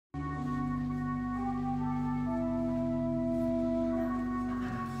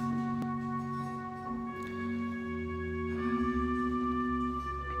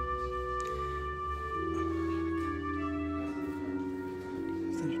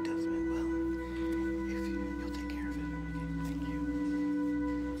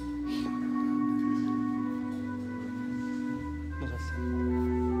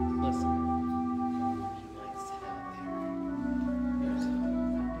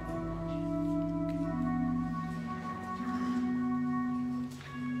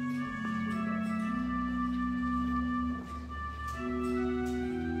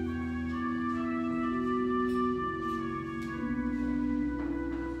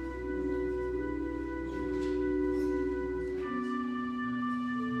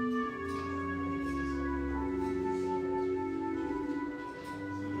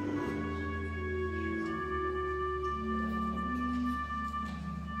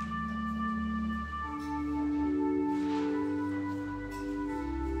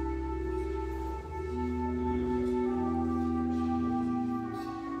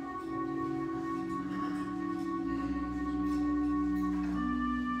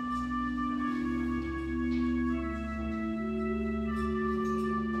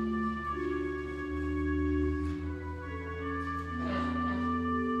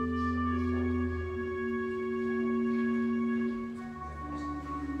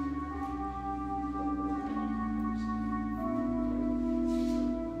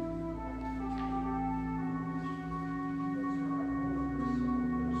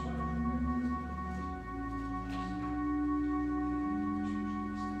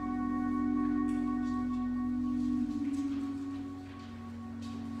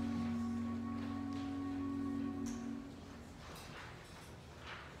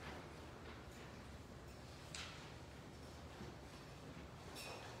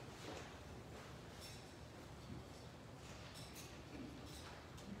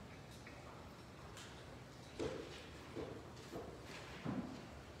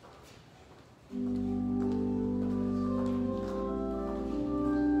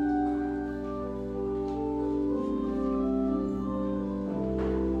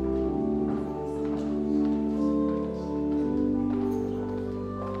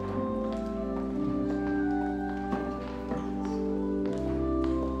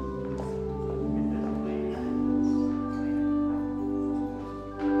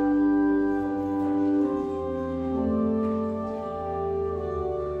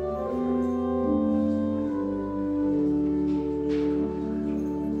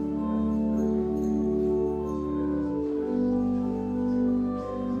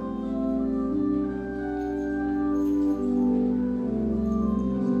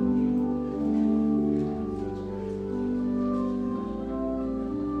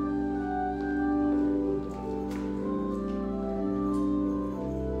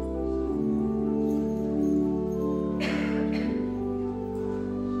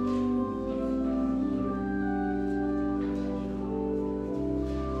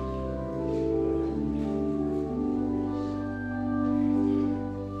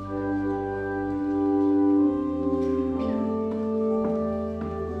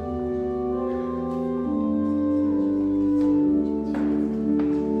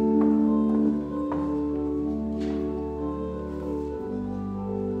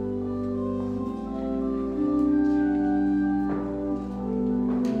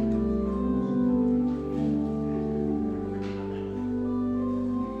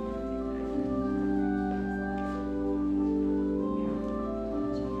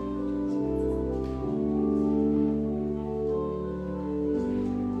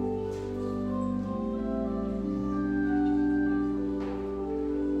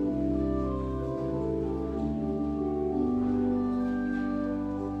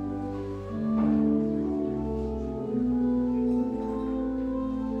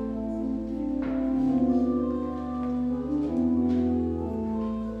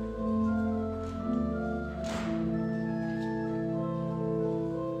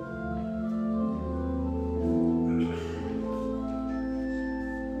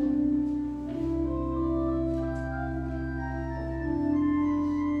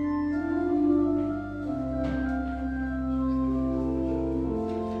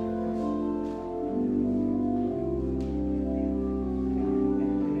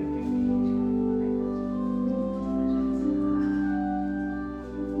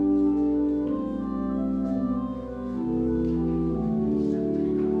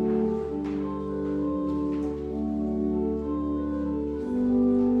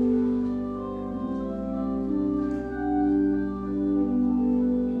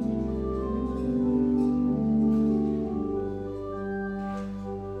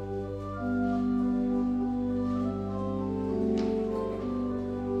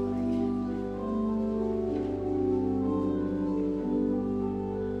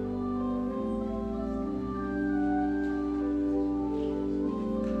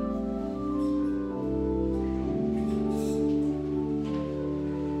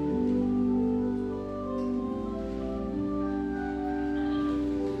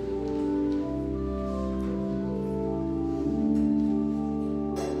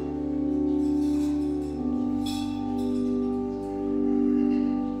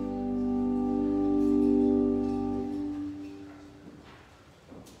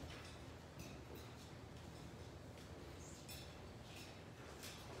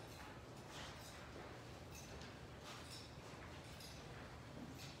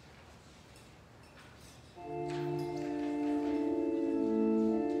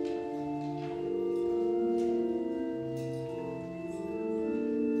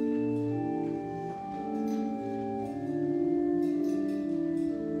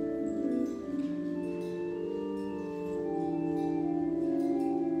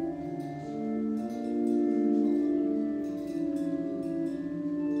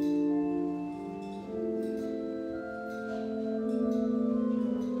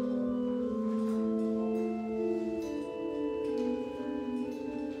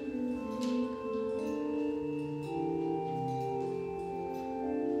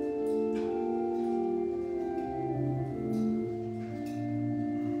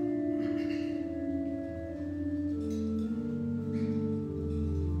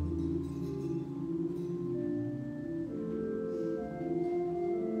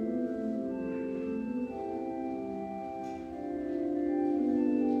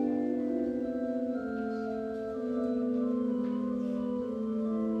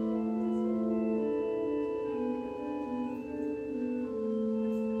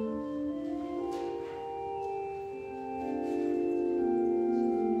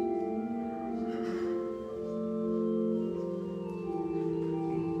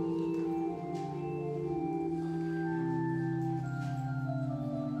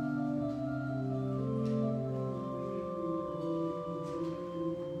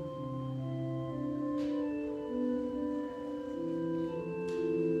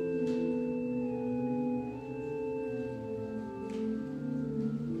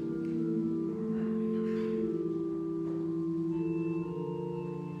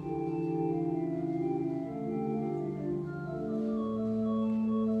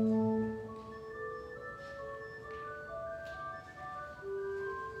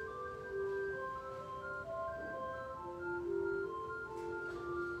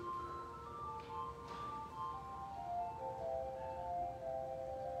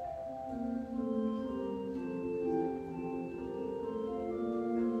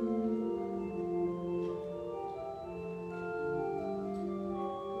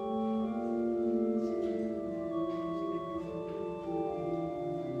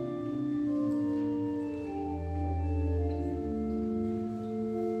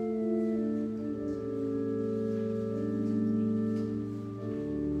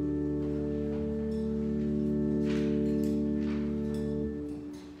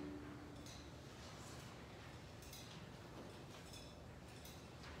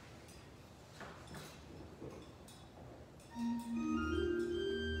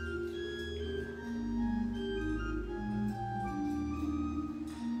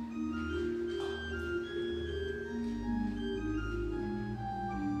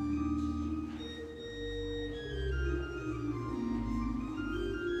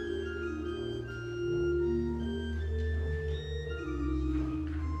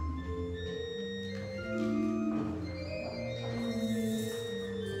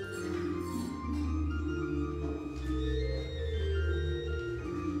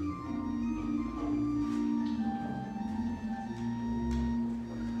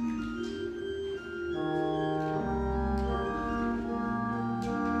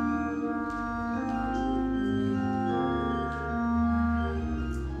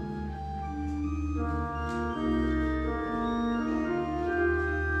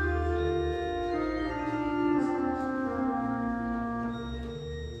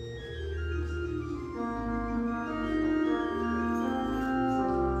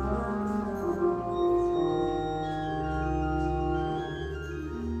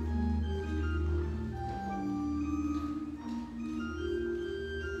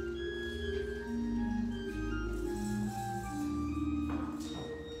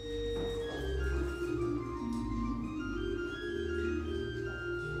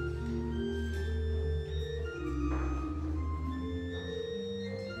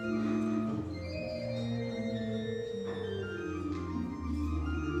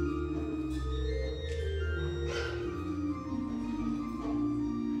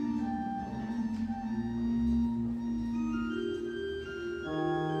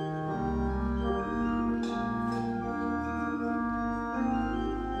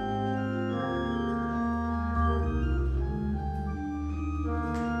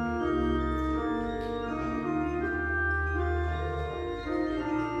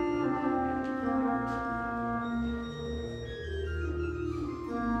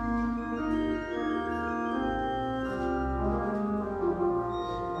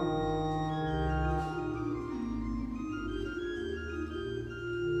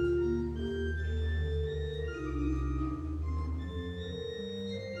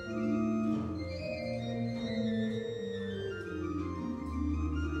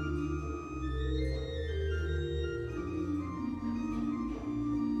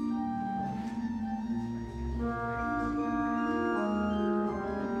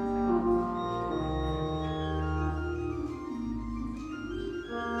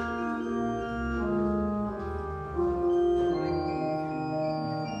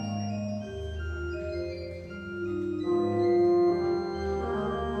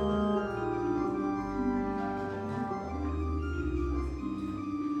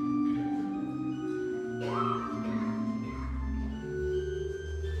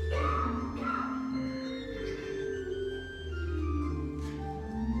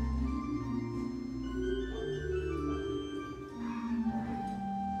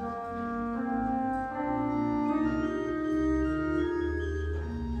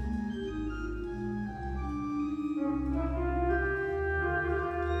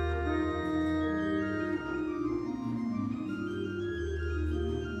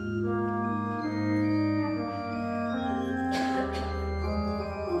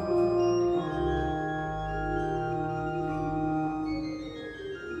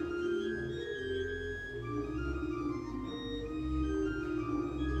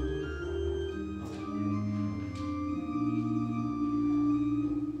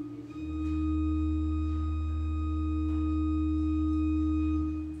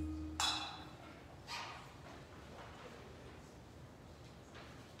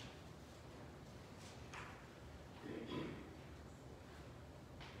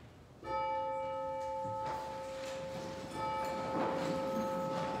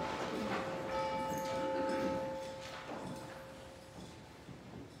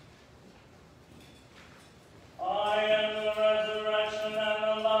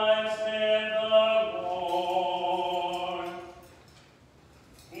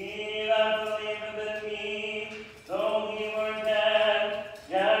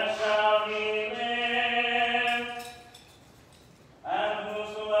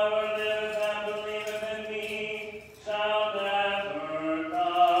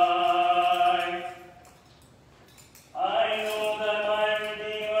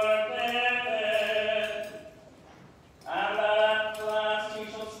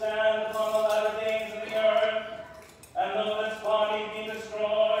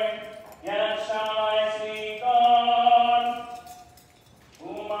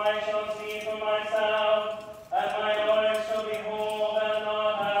I shall see for myself, and my eyes shall behold, and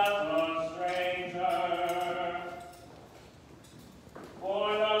not as a stranger. For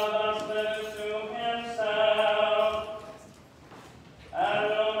none of us lives to himself, and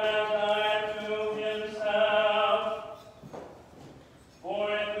no man dieth to himself. For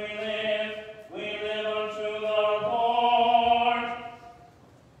if we live unto the Lord,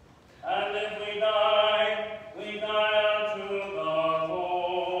 and if we die unto the Lord.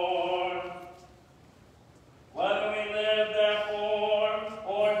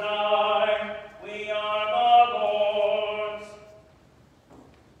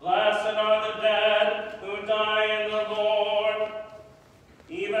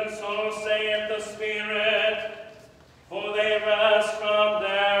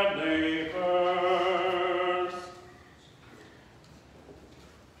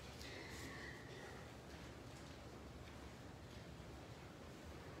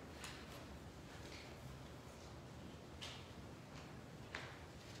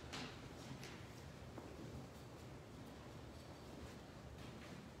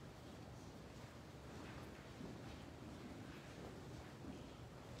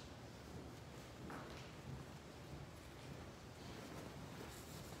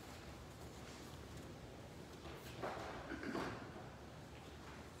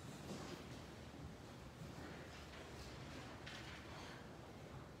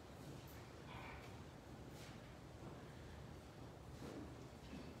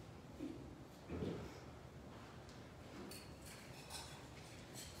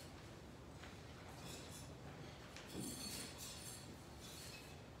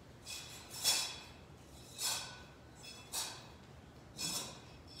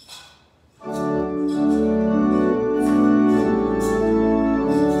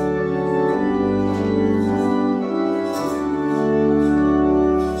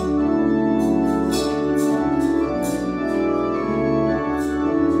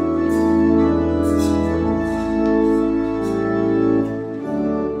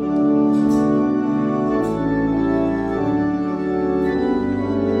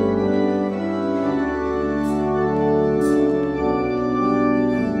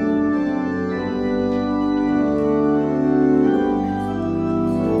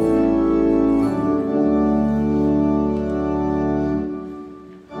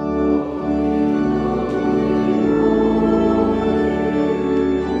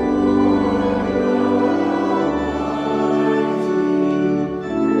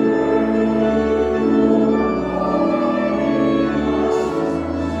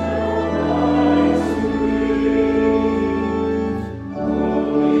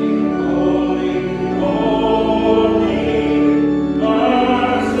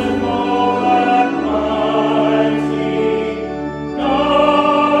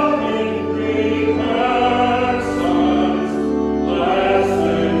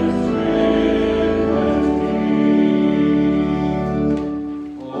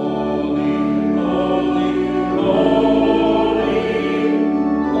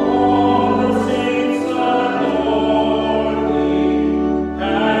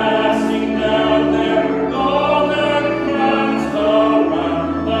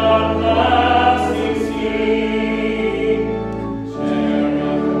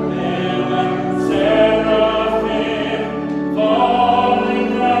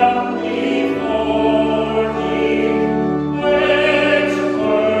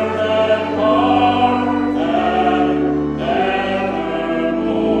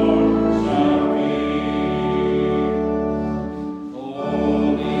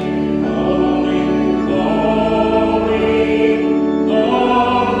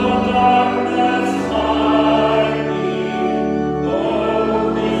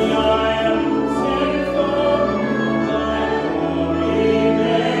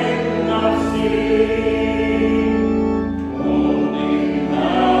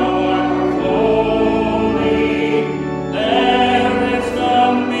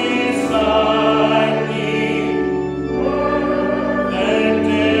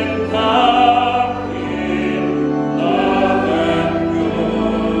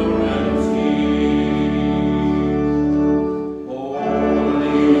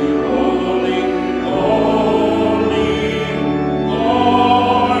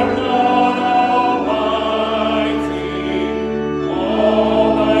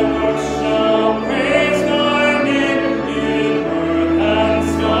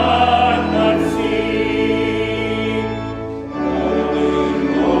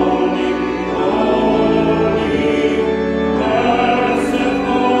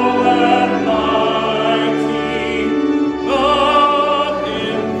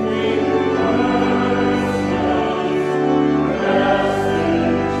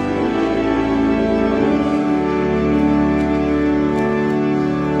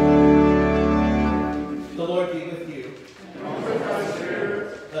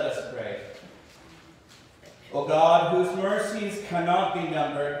 God, whose mercies cannot be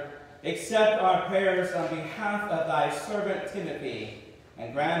numbered, accept our prayers on behalf of thy servant Timothy,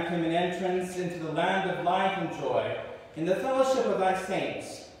 and grant him an entrance into the land of life and joy, in the fellowship of thy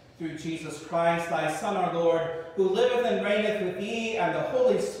saints, through Jesus Christ, thy Son, our Lord, who liveth and reigneth with thee and the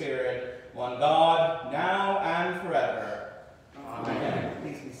Holy Spirit, one God, now and forever. Amen.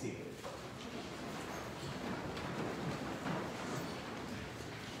 Please be seated.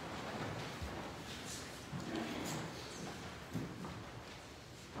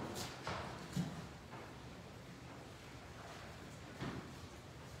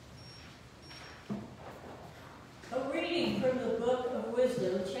 A reading from the book of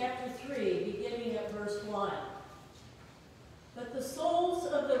Wisdom, chapter 3, beginning at verse 1. But the souls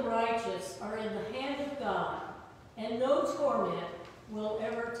of the righteous are in the hand of God, and no torment will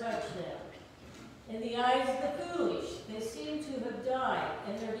ever touch them. In the eyes of the foolish, they seem to have died,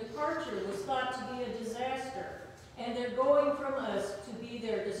 and their departure was thought to be a disaster, and their going from us to be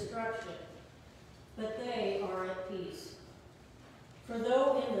their destruction. But they are at peace. For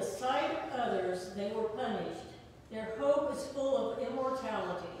though in the sight of others they were punished, their hope is full of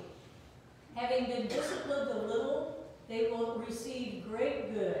immortality. Having been disciplined a little, they will receive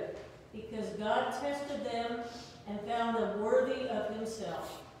great good, because God tested them and found them worthy of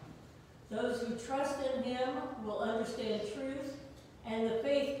himself. Those who trust in him will understand truth, and the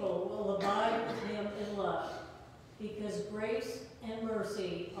faithful will abide with him in love, because grace and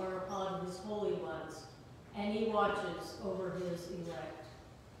mercy are upon his holy ones, and he watches over his elect.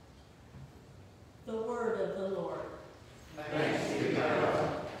 The word of the Lord. Thanks be to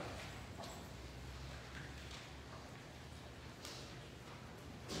God.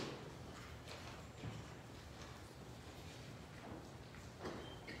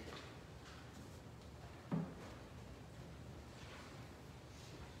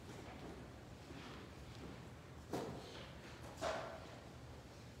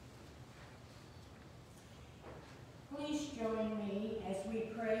 Please join me as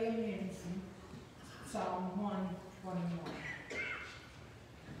we pray in unison. Psalm 121.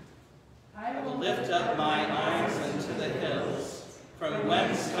 I will lift up mine eyes unto the hills, from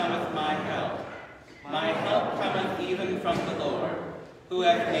whence cometh my help. My help cometh even from the Lord, who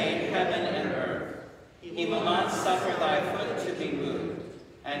hath made heaven and earth. He will not suffer thy foot to be moved,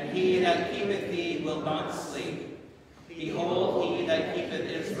 and he that keepeth thee will not sleep. Behold, he that keepeth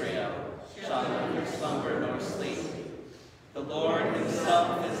Israel shall neither slumber nor sleep. The Lord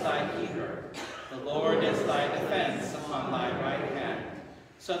himself is thy keeper. The Lord is thy defense upon thy right hand,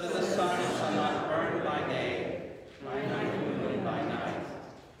 so that the sun shall not burn by day, nor the moon by night.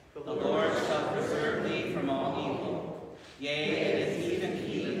 The Lord shall preserve thee from all evil. Yea, it is even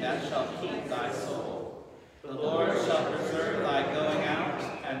he that shall keep thy soul. The Lord shall preserve thy going out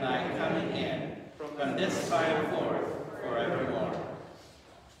and thy coming in, from this time forth forevermore.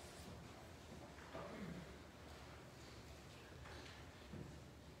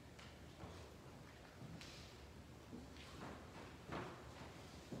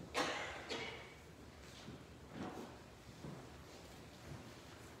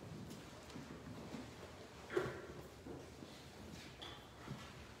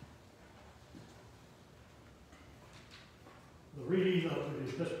 The reading of the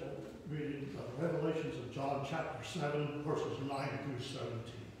Epistle reading of Revelations of John chapter 7, verses 9 through 17.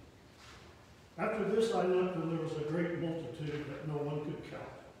 After this I looked, and there was a great multitude that no one could count,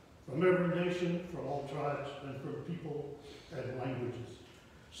 from every nation, from all tribes, and from people and languages,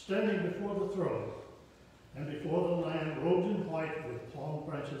 standing before the throne, and before the Lamb, robed in white with palm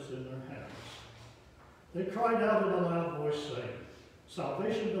branches in their hands. They cried out in a loud voice, saying,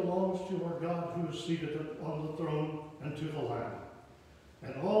 Salvation belongs to our God who is seated on the throne and to the Lamb.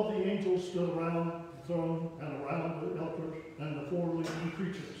 And all the angels stood around the throne and around the elders and the four living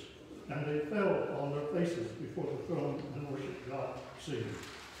creatures, and they fell on their faces before the throne and worshiped God, saying,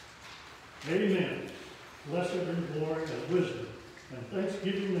 Amen. Blessed and glory and wisdom and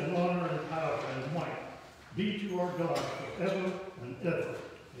thanksgiving and honor and power and might be to our God forever and ever.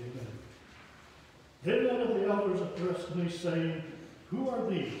 Amen. Then one of the elders addressed me, saying, Who are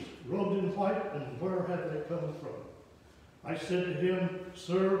these, robed in white, and where have they come from? I said to him,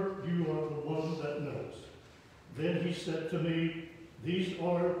 Sir, you are the one that knows. Then he said to me, These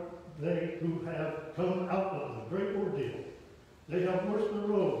are they who have come out of the great ordeal. They have washed their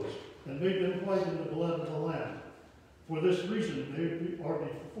robes and made them white in the blood of the Lamb. For this reason they are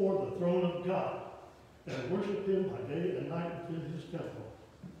before the throne of God, and worship him by day and night within his temple.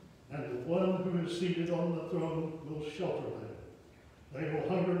 And the one who is seated on the throne will shelter them. They will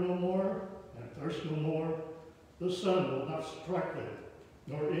hunger no more and thirst no more. The sun will not strike them,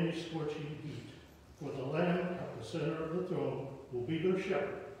 nor any scorching heat. For the Lamb at the center of the throne will be their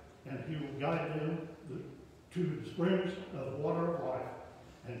shepherd, and he will guide them to the springs of water of life,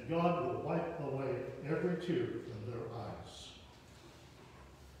 and God will wipe away every tear from their eyes.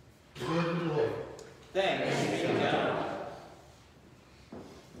 The word of the Lord. Thanks be to God.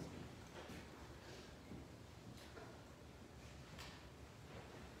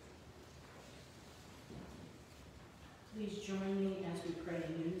 Please join me as we pray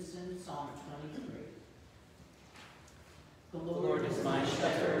in unison Psalm 23. The The Lord is my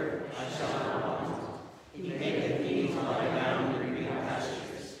shepherd, I shall not want. He maketh me to lie down in green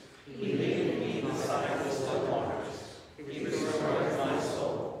pastures. He leadeth me beside the still waters. He restoreth my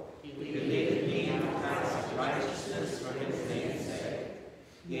soul. He leadeth me in the paths of righteousness for his name's sake.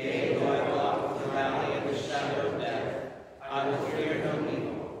 Yea, though I walk through the valley of the shadow of death, I will fear no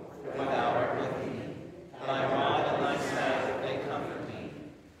evil, for thou art with me. Thy rod and thy staff, they comfort me.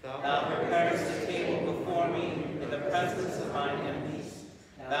 Thou preparest a table before me in the presence of mine enemies.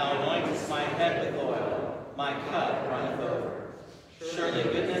 Thou anointest my head with oil, my cup runneth over. Surely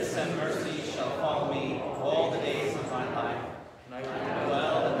goodness and mercy shall follow me all the days of my life, and I will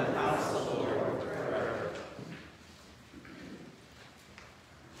dwell in the house of the Lord forever.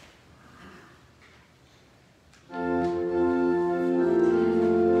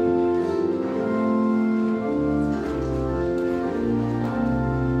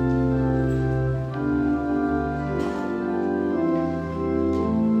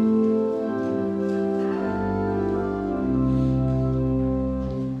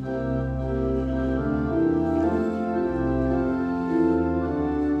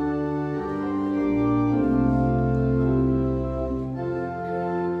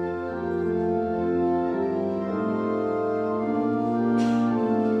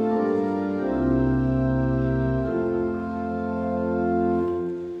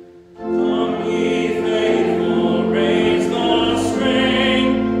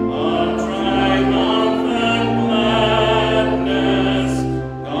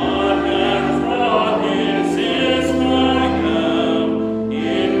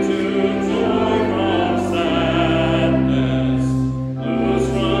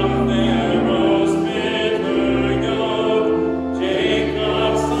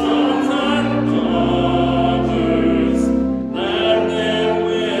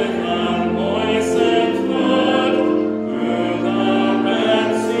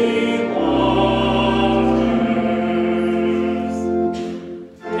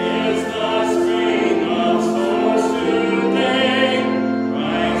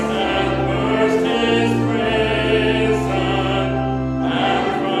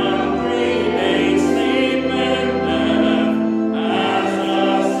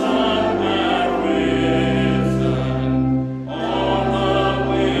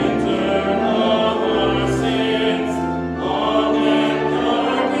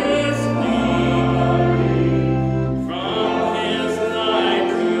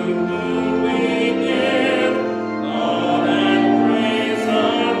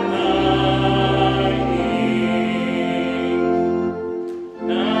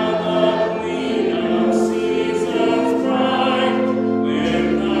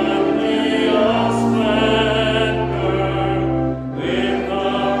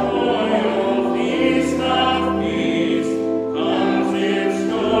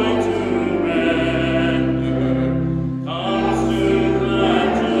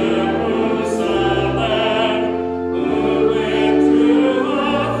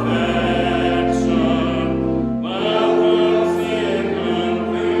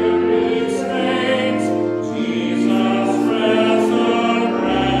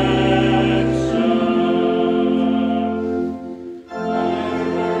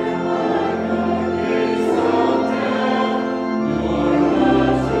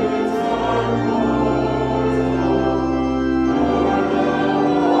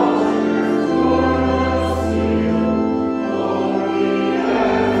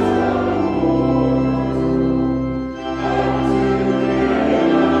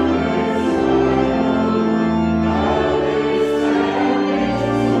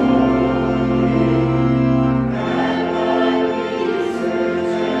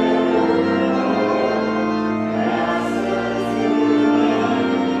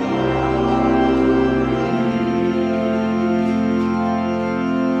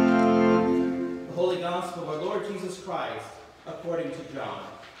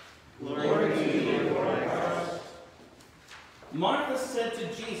 Martha said to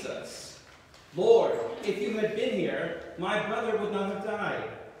Jesus, "Lord, if you had been here, my brother would not have died.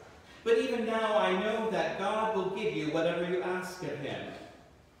 But even now I know that God will give you whatever you ask of him."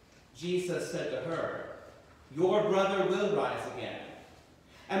 Jesus said to her, "Your brother will rise again."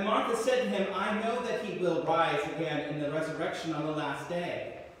 And Martha said to him, "I know that he will rise again in the resurrection on the last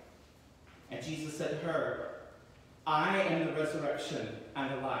day." And Jesus said to her, "I am the resurrection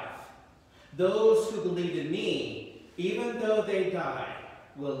and the life. Those who believe in me, even though they die,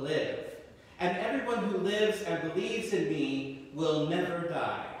 will live. And everyone who lives and believes in me will never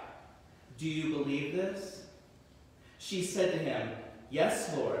die. Do you believe this?" She said to him,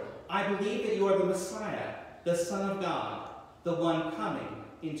 "Yes, Lord, I believe that you are the Messiah, the Son of God, the one coming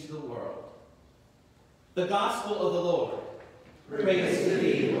into the world." The Gospel of the Lord. Praise to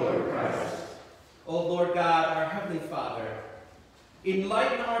thee, Lord Christ. O Lord God, our Heavenly Father,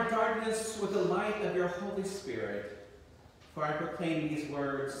 enlighten our darkness with the light of your Holy Spirit. For I proclaim these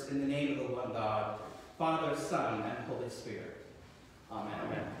words in the name of the one God, Father, Son, and Holy Spirit. Amen.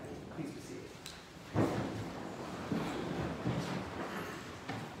 Amen. Please be seated.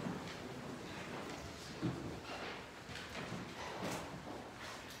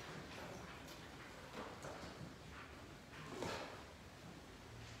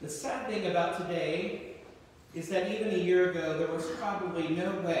 The sad thing about today is that even a year ago, there was probably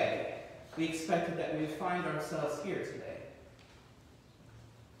no way we expected that we would find ourselves here today.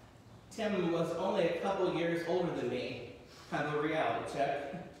 Tim was only a couple years older than me, kind of a reality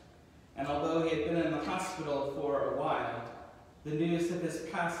check. And although he had been in the hospital for a while, the news of his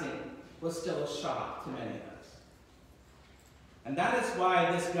passing was still a shock to many of us. And that is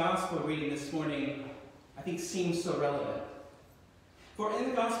why this gospel reading this morning, I think, seems so relevant. For in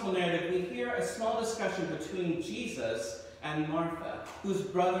the gospel narrative, we hear a small discussion between Jesus and Martha, whose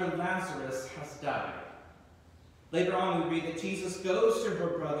brother Lazarus has died. Later on, we read that Jesus goes to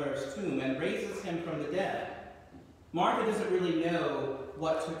her brother's tomb and raises him from the dead. Martha doesn't really know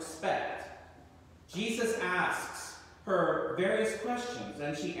what to expect. Jesus asks her various questions,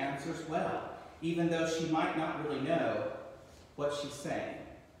 and she answers well, even though she might not really know what she's saying.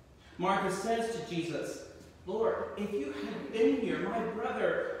 Martha says to Jesus, "Lord, if you had been here, my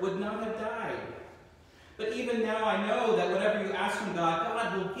brother would not have died. But even now I know that whatever you ask from God,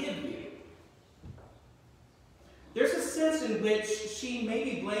 God will give you." There's a sense in which she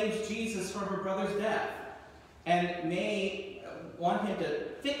maybe blames Jesus for her brother's death and may want him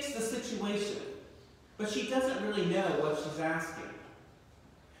to fix the situation, but she doesn't really know what she's asking.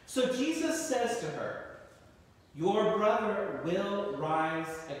 So Jesus says to her, "Your brother will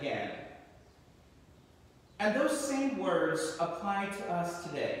rise again." And those same words apply to us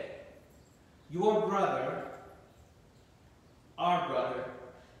today. Your brother, our brother,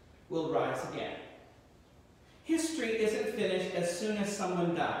 will rise again. History isn't finished as soon as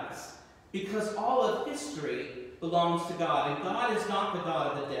someone dies, because all of history belongs to God, and God is not the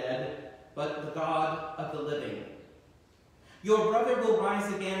God of the dead, but the God of the living. Your brother will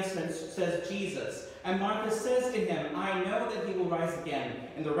rise again, says Jesus, and Martha says to him, "I know that he will rise again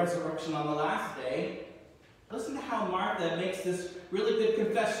in the resurrection on the last day." Listen to how Martha makes this really good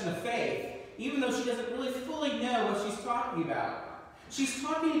confession of faith, even though she doesn't really fully know what she's talking about. She's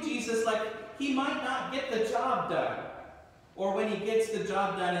talking to Jesus like he might not get the job done, or when he gets the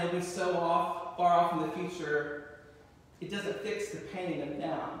job done, it'll be so far off in the future, it doesn't fix the pain him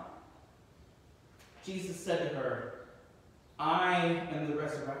down. Jesus said to her, "I am the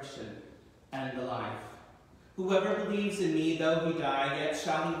resurrection and the life. Whoever believes in me, though he die, yet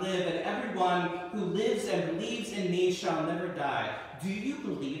shall he live, and everyone who lives and believes in me shall never die. Do you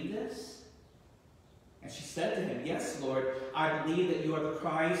believe this?" And she said to him, "Yes, Lord, I believe that you are the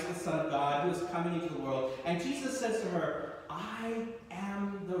Christ, the Son of God, who is coming into the world." And Jesus says to her, "I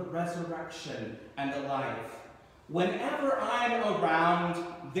am the resurrection and the life. Whenever I'm around,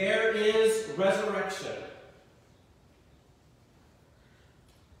 there is resurrection."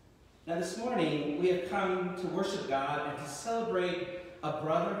 Now this morning, we have come to worship God and to celebrate a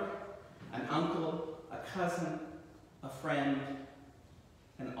brother, an uncle, a cousin, a friend,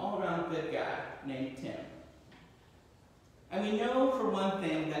 an all-around good guy named Tim. And we know for one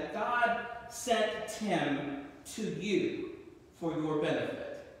thing that God sent Tim to you for your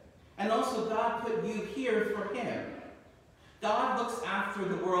benefit. And also God put you here for him. God looks after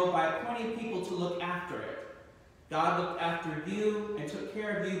the world by appointing people to look after it. God looked after you and took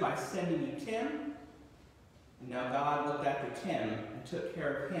care of you by sending you Tim. And now God looked after Tim and took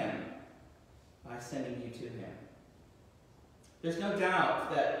care of him by sending you to him. There's no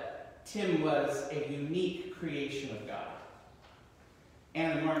doubt that Tim was a unique creation of God.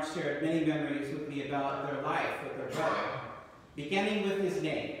 Anne and Mark shared many memories with me about their life with their brother, beginning with his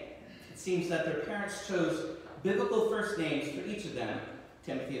name. It seems that their parents chose biblical first names for each of them.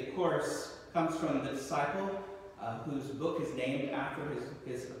 Timothy, of course, comes from the disciple, whose book is named after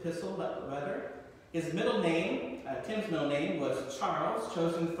his epistle letter. His middle name, Tim's middle name, was Charles,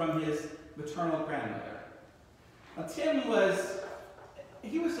 chosen from his maternal grandmother. Now, Tim was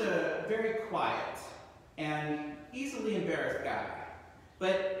a very quiet and easily embarrassed guy.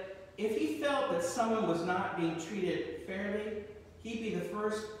 But if he felt that someone was not being treated fairly, he'd be the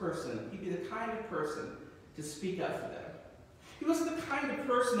kind of person to speak up for them. He was the kind of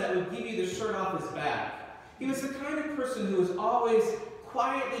person that would give you the shirt off his back. He was the kind of person who was always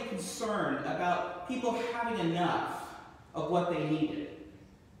quietly concerned about people having enough of what they needed.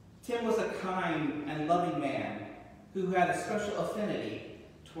 Tim was a kind and loving man who had a special affinity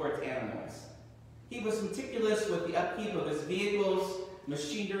towards animals. He was meticulous with the upkeep of his vehicles,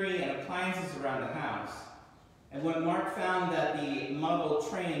 machinery, and appliances around the house. And when Mark found that the model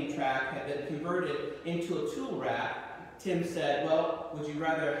train track had been converted into a tool rack, Tim said, "Well, would you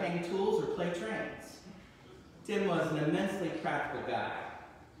rather hang tools or play trains?" Tim was an immensely practical guy.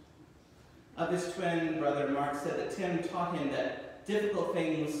 Of his twin brother, Mark said that Tim taught him that difficult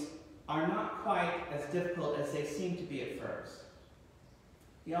things are not quite as difficult as they seem to be at first.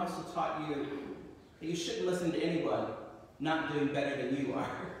 He also taught you that you shouldn't listen to anyone not doing better than you are.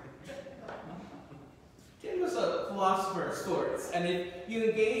 Tim was a philosopher of sorts, and if you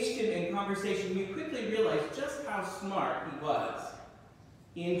engaged him in conversation, you quickly realized just how smart he was.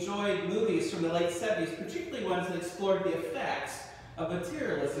 He enjoyed movies from the late 70s, particularly ones that explored the effects of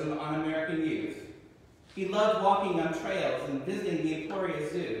materialism on American youth. He loved walking on trails and visiting the Emporia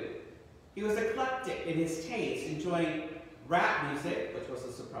Zoo. He was eclectic in his taste, enjoying rap music, which was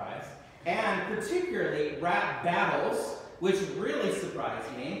a surprise, and particularly rap battles, which really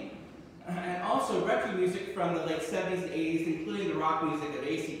surprised me, and also retro music from the late 70s and 80s, including the rock music of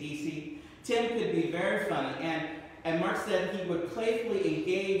AC/DC. Tim could be very funny, and Mark said he would playfully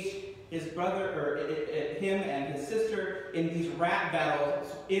engage his brother, or him and his sister, in these rap battle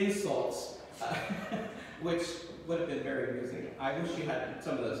insults, which would have been very amusing. I wish you had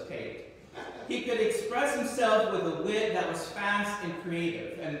some of those taped. He could express himself with a wit that was fast and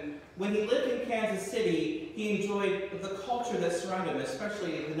creative, and when he lived in Kansas City, he enjoyed the culture that surrounded him,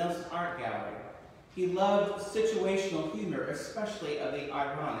 especially the Nelson Art Gallery. He loved situational humor, especially of the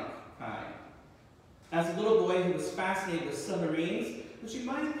ironic kind. As a little boy, he was fascinated with submarines, which you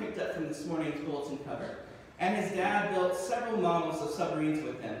might have picked up from this morning's bulletin cover, and his dad built several models of submarines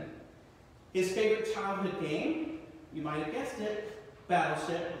with him. His favorite childhood game, you might have guessed it,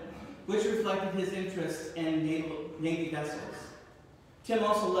 Battleship, which reflected his interest in Navy vessels. Tim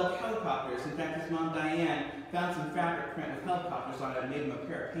also loved helicopters. In fact, his mom, Diane, found some fabric print with helicopters on it and made him a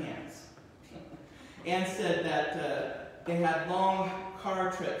pair of pants. Anne said that they had long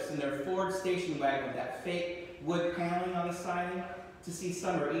car trips in their Ford station wagon with that fake wood paneling on the siding to see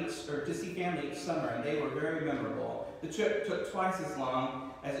family each summer, and they were very memorable. The trip took twice as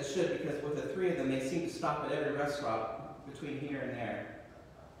long as it should because with the three of them, they seemed to stop at every restaurant between here and there.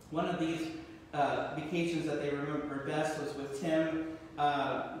 One of these vacations that they remember best was with Tim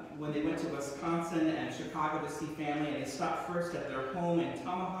when they went to Wisconsin and Chicago to see family, and they stopped first at their home in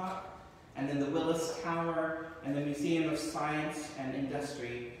Tomahawk, and then the Willis Tower, and the Museum of Science and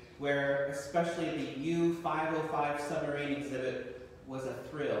Industry, where especially the U-505 submarine exhibit was a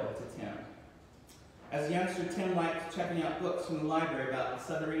thrill to Tim. As a youngster, Tim liked checking out books from the library about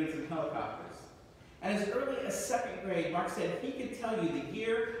submarines and helicopters. And as early as second grade, Mark said he could tell you the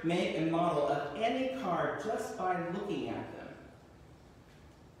year, make, and model of any car just by looking at them.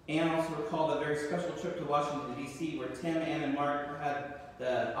 Anne also recalled a very special trip to Washington, D.C., where Tim, Anne, and Mark had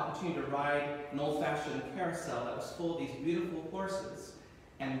the opportunity to ride an old-fashioned carousel that was full of these beautiful horses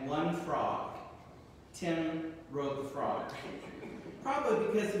and one frog. Tim rode the frog, probably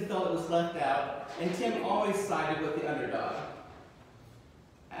because he felt it was left out, and Tim always sided with the underdog.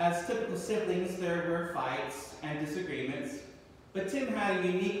 As typical siblings, there were fights and disagreements, but Tim had a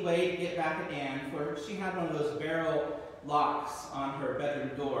unique way to get back at Anne, for she had one of those barrel locks on her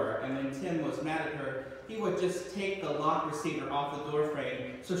bedroom door, and when Tim was mad at her, he would just take the lock receiver off the door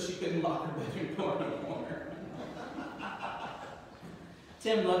frame so she couldn't lock her bedroom door anymore.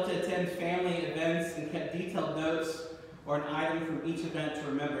 Tim loved to attend family events and kept detailed notes or an item from each event to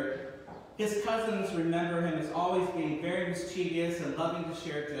remember. His cousins remember him as always being very mischievous and loving to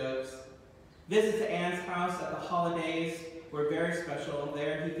share jokes. Visits to Anne's house at the holidays were very special.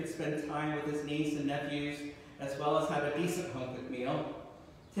 There he could spend time with his niece and nephews, as well as have a decent home-cooked meal.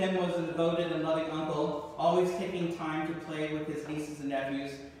 Tim was a devoted and loving uncle, always taking time to play with his nieces and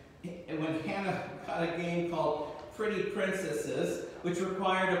nephews. And when Hannah got a game called pretty princesses, which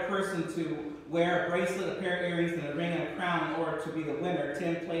required a person to wear a bracelet, a pair of earrings, and a ring and a crown in order to be the winner.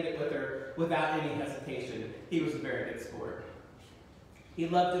 Tim played it with her without any hesitation. He was a very good sport. He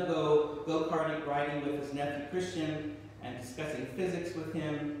loved to go-karting riding with his nephew Christian and discussing physics with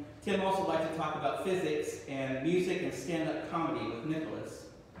him. Tim also liked to talk about physics and music and stand-up comedy with Nicholas.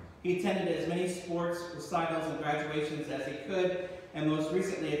 He attended as many sports recitals and graduations as he could, and most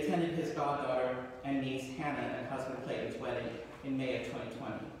recently attended his goddaughter and niece Hannah and husband Clayton's wedding in May of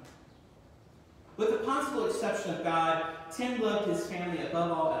 2020. With the possible exception of God, Tim loved his family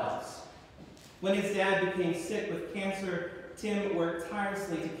above all else. When his dad became sick with cancer, Tim worked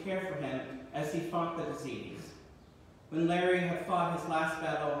tirelessly to care for him as he fought the disease. When Larry had fought his last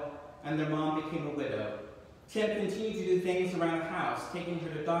battle and their mom became a widow, Tim continued to do things around the house, taking her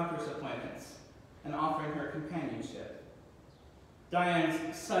to doctor's appointments and offering her companionship.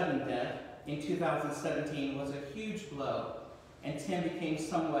 Diane's sudden death in 2017 was a huge blow, and Tim became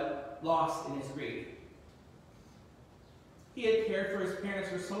somewhat lost in his grief. He had cared for his parents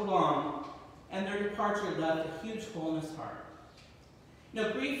for so long, and their departure left a huge hole in his heart. You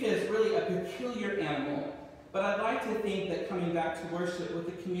know, grief is really a peculiar animal, but I'd like to think that coming back to worship with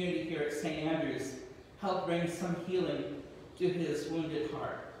the community here at St. Andrews helped bring some healing to his wounded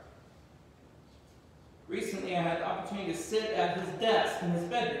heart. Recently, I had the opportunity to sit at his desk in his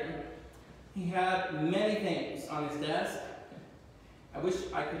bedroom. He had many things on his desk. I wish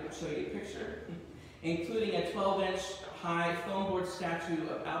I could show you a picture, including a 12-inch high foam board statue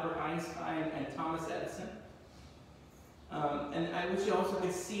of Albert Einstein and Thomas Edison. And I wish you also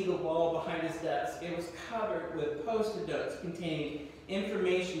could see the wall behind his desk. It was covered with post-it notes containing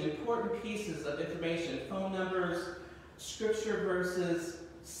information, important pieces of information, phone numbers, scripture verses,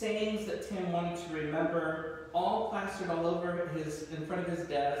 sayings that Tim wanted to remember, all plastered all over in front of his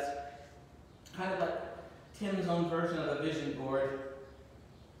desk, kind of like Tim's own version of a vision board.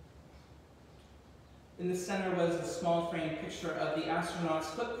 In the center was a small frame picture of the astronaut's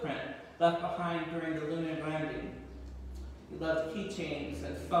footprint left behind during the lunar landing. He loved keychains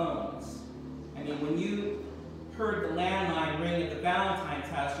and phones. I mean, when you heard the landline ring at the Valentine's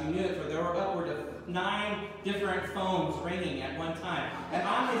house, you knew it, for there were upward of 9 different phones ringing at one time. And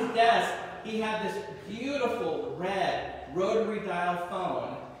on his desk, he had this beautiful red rotary dial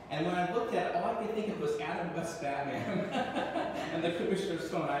phone. And when I looked at it, all I could think of was Adam West Batman and the commissioner's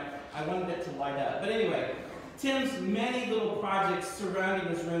phone. I wanted it to light up. But anyway, Tim's many little projects surrounding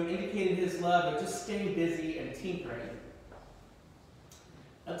his room indicated his love of just staying busy and tinkering.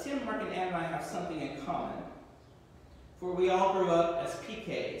 Now, Tim, Mark, and Ann and I have something in common. For we all grew up as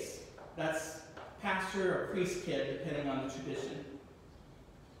PKs. That's pastor or priest kid, depending on the tradition.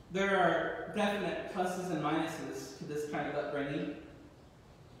 There are definite pluses and minuses to this kind of upbringing.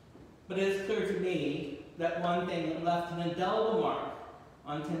 But it is clear to me that one thing left an indelible mark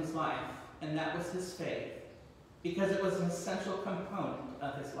on Tim's life, and that was his faith, because it was an essential component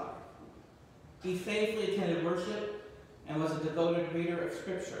of his life. He faithfully attended worship and was a devoted reader of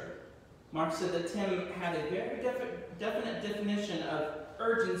Scripture. Mark said that Tim had a very definite definition of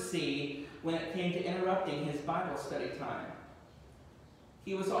urgency when it came to interrupting his Bible study time.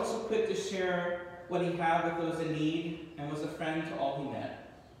 He was also quick to share what he had with those in need and was a friend to all he met.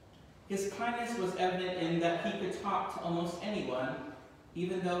 His kindness was evident in that he could talk to almost anyone,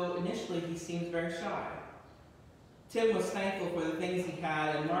 even though initially he seemed very shy. Tim was thankful for the things he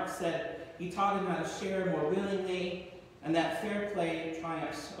had, and Mark said he taught him how to share more willingly, and that fair play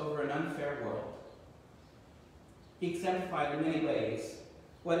triumphs over an unfair world. He exemplified in many ways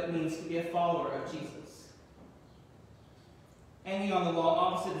what it means to be a follower of Jesus. Hanging on the wall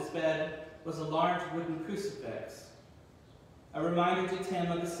opposite his bed was a large wooden crucifix, a reminder to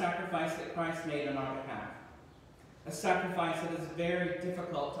Tim of the sacrifice that Christ made on our behalf, a sacrifice that is very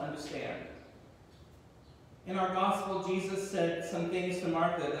difficult to understand. In our gospel, Jesus said some things to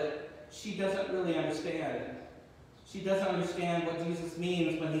Martha that she doesn't really understand. She doesn't understand what Jesus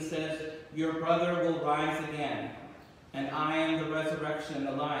means when he says, "Your brother will rise again, and I am the resurrection and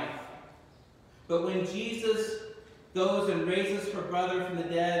the life." But when Jesus goes and raises her brother from the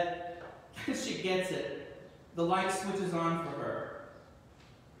dead, she gets it. The light switches on for her.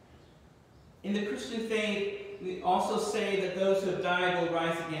 In the Christian faith, we also say that those who have died will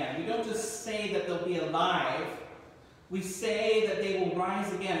rise again. We don't just say that they'll be alive. We say that they will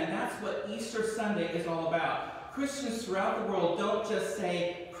rise again, and that's what Easter Sunday is all about. Christians throughout the world don't just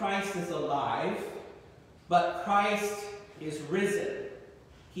say Christ is alive, but Christ is risen.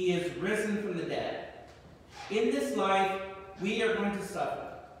 He is risen from the dead. In this life, we are going to suffer.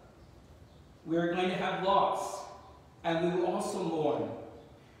 We are going to have loss, and we will also mourn.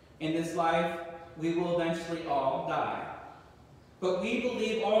 In this life, we will eventually all die. But we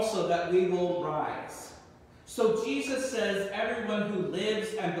believe also that we will rise. So Jesus says, everyone who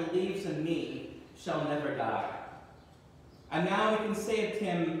lives and believes in me shall never die. And now we can say of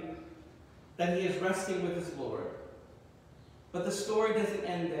him that he is resting with his Lord. But the story doesn't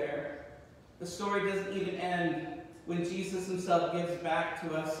end there. The story doesn't even end when Jesus himself gives back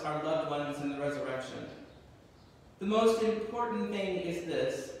to us our loved ones in the resurrection. The most important thing is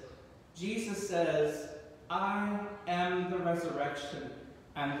this. Jesus says, I am the resurrection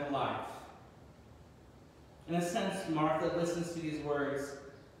and the life. In a sense, Martha listens to these words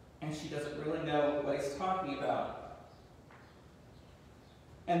and she doesn't really know what he's talking about.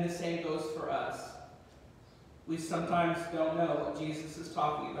 And the same goes for us. We sometimes don't know what Jesus is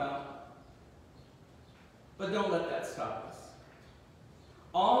talking about. But don't let that stop us.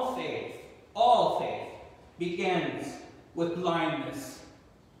 All faith begins with blindness.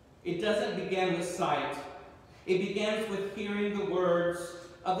 It doesn't begin with sight. It begins with hearing the words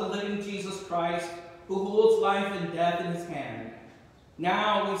of the living Jesus Christ, who holds life and death in his hand.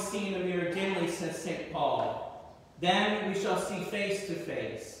 Now we see in a mirror dimly, says St. Paul. Then we shall see face to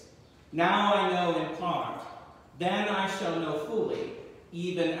face. Now I know in part. Then I shall know fully,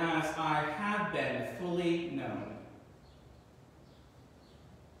 even as I have been fully known.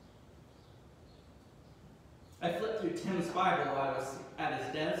 I flipped through Tim's Bible while I was at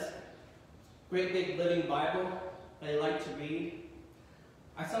his desk. Great big living Bible that I like to read.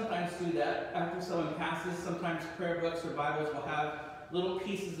 I sometimes do that after someone passes. Sometimes prayer books or Bibles will have little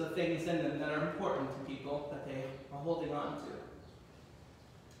pieces of things in them that are important to people that they are holding on to.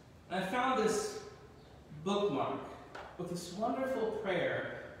 And I found this bookmark with this wonderful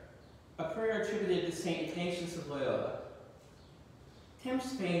prayer, a prayer attributed to St. Ignatius of Loyola.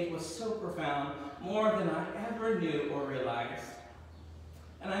 Tim's faith was so profound, more than I ever knew or realized.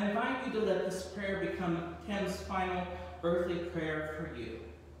 And I invite you to let this prayer become Tim's final earthly prayer for you.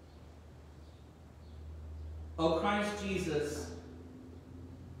 O Christ Jesus,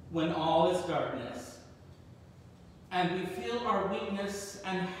 when all is darkness, and we feel our weakness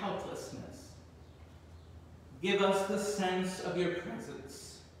and helplessness, give us the sense of your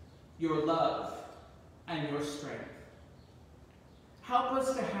presence, your love, and your strength. Help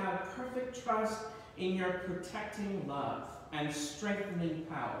us to have perfect trust in your protecting love and strengthening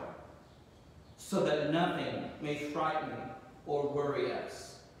power, so that nothing may frighten or worry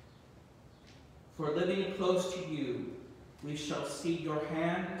us. For living close to you, we shall see your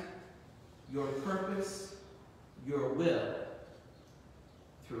hand, your purpose, your will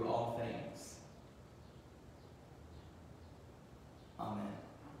through all things. Amen.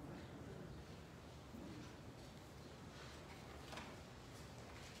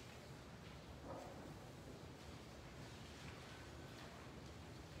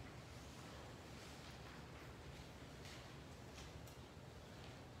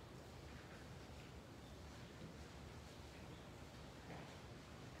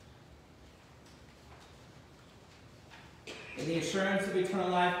 In the assurance of eternal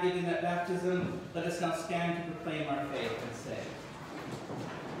life given at baptism, let us now stand to proclaim our faith and say,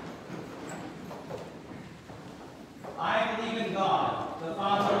 I believe in God, the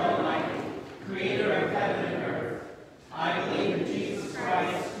Father Almighty, creator of heaven and earth. I believe in Jesus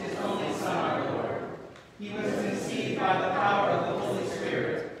Christ, his only Son, our Lord. He was conceived by the power of the Holy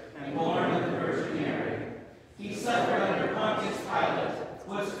Spirit and born of the Virgin Mary. He suffered under Pontius Pilate,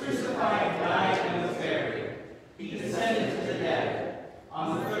 was crucified, died, and was buried. He descended to the dead.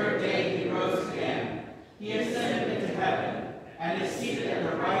 On the third day he rose again. He ascended into heaven and is seated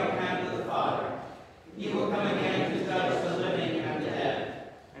at the right hand of the Father. He will come again to judge the living and the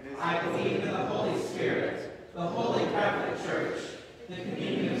dead. I believe in the Holy Spirit, the Holy Catholic Church, the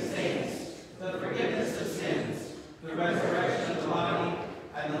communion of saints, the forgiveness of sins, the resurrection of the body,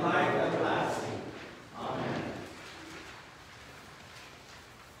 and the life everlasting. Amen.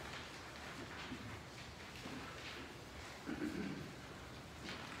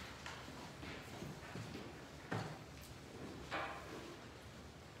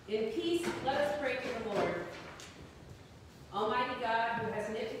 In peace, let us pray to the Lord. Almighty God, who has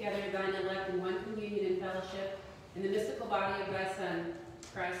knit together thine elect in one communion and fellowship in the mystical body of thy Son,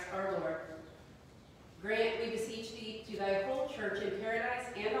 Christ our Lord, grant, we beseech thee, to thy whole church in paradise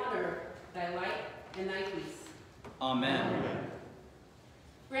and on earth, thy light and thy peace. Amen.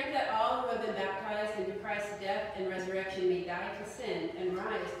 Grant that all who have been baptized into Christ's death and resurrection may die to sin and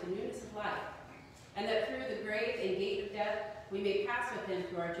rise to newness of life, and that through the grave and gate of death we may pass with him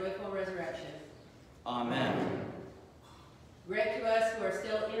to our joyful resurrection. Amen. Grant to us who are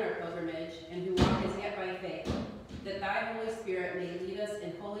still in our pilgrimage and who walk as yet by faith, that thy Holy Spirit may lead us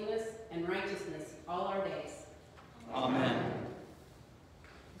in holiness and righteousness all our days. Amen.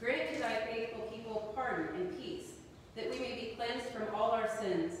 Grant to thy faithful people pardon and peace, that we may be cleansed from all our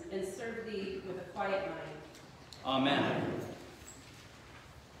sins and serve thee with a quiet mind. Amen.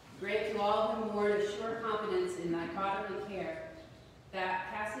 Grant to all who mourn a sure confidence in thy fatherly care, that,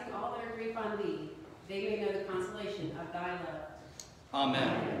 casting all their grief on thee, they may know the consolation of thy love.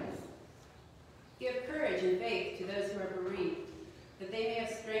 Amen. Give courage and faith to those who are bereaved, that they may have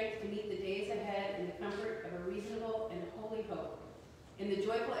strength to meet the days ahead in the comfort of a reasonable and holy hope, in the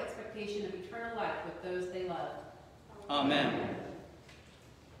joyful expectation of eternal life with those they love. Amen.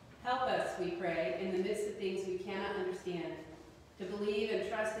 Help us, we pray, in the midst of things we cannot understand, to believe and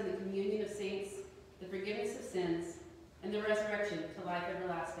trust in the communion of saints, the forgiveness of sins, and the resurrection to life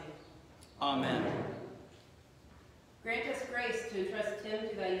everlasting. Amen. Grant us grace to entrust him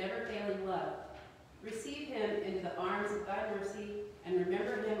to thy never-failing love. Receive him into the arms of thy mercy, and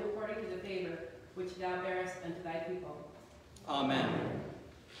remember him according to the favor which thou bearest unto thy people. Amen.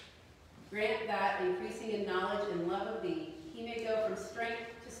 Grant that, increasing in knowledge and love of thee, he may go from strength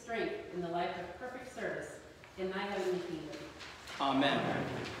to strength in the life of perfect service in thy heavenly kingdom. Amen.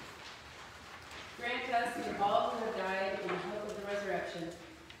 Grant us, and all who have died in the hope of the resurrection,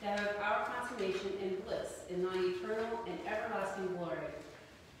 to have our consummation and bliss in thy eternal and everlasting glory,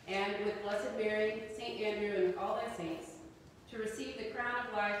 and with Blessed Mary, St. Andrew, and all thy saints, to receive the crown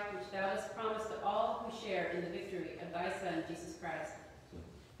of life which thou hast promised to all who share in the victory of thy Son, Jesus Christ,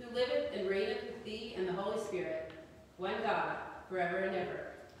 who liveth and reigneth with thee and the Holy Spirit, one God, forever and ever.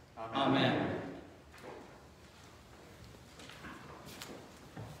 Amen.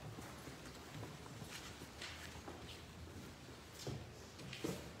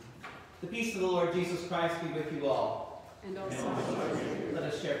 The peace of the Lord Jesus Christ be with you all. And also, Let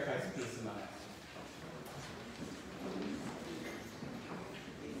us share Christ's peace among us.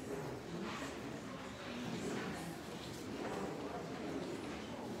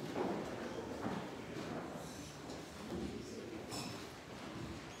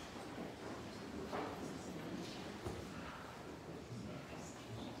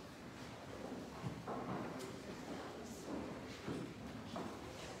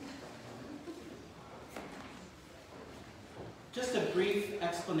 Just a brief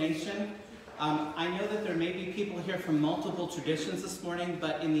explanation. I know that there may be people here from multiple traditions this morning,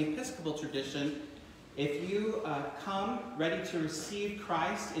 but in the Episcopal tradition, if you come ready to receive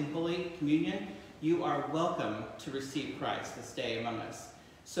Christ in Holy Communion, you are welcome to receive Christ this day among us.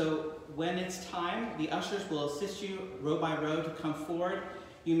 So when it's time, the ushers will assist you row by row to come forward.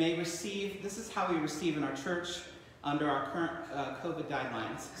 You may receive, this is how we receive in our church under our current COVID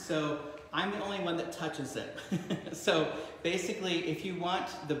guidelines. So I'm the only one that touches it. So basically, if you want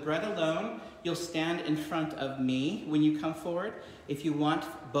the bread alone, you'll stand in front of me when you come forward. If you want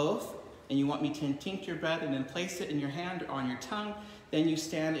both, and you want me to intinct your bread and then place it in your hand or on your tongue, then you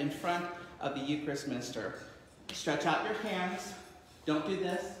stand in front of the Eucharist minister. Stretch out your hands. Don't do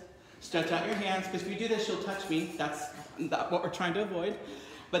this. Stretch out your hands, because if you do this, you'll touch me. That's what we're trying to avoid.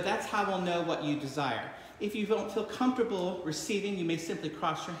 But that's how we'll know what you desire. If you don't feel comfortable receiving, you may simply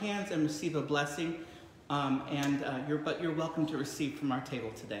cross your hands and receive a blessing, but you're welcome to receive from our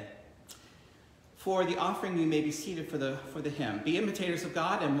table today. For the offering, you may be seated for the hymn. Be imitators of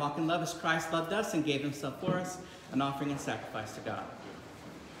God and walk in love as Christ loved us and gave himself for us, an offering and sacrifice to God.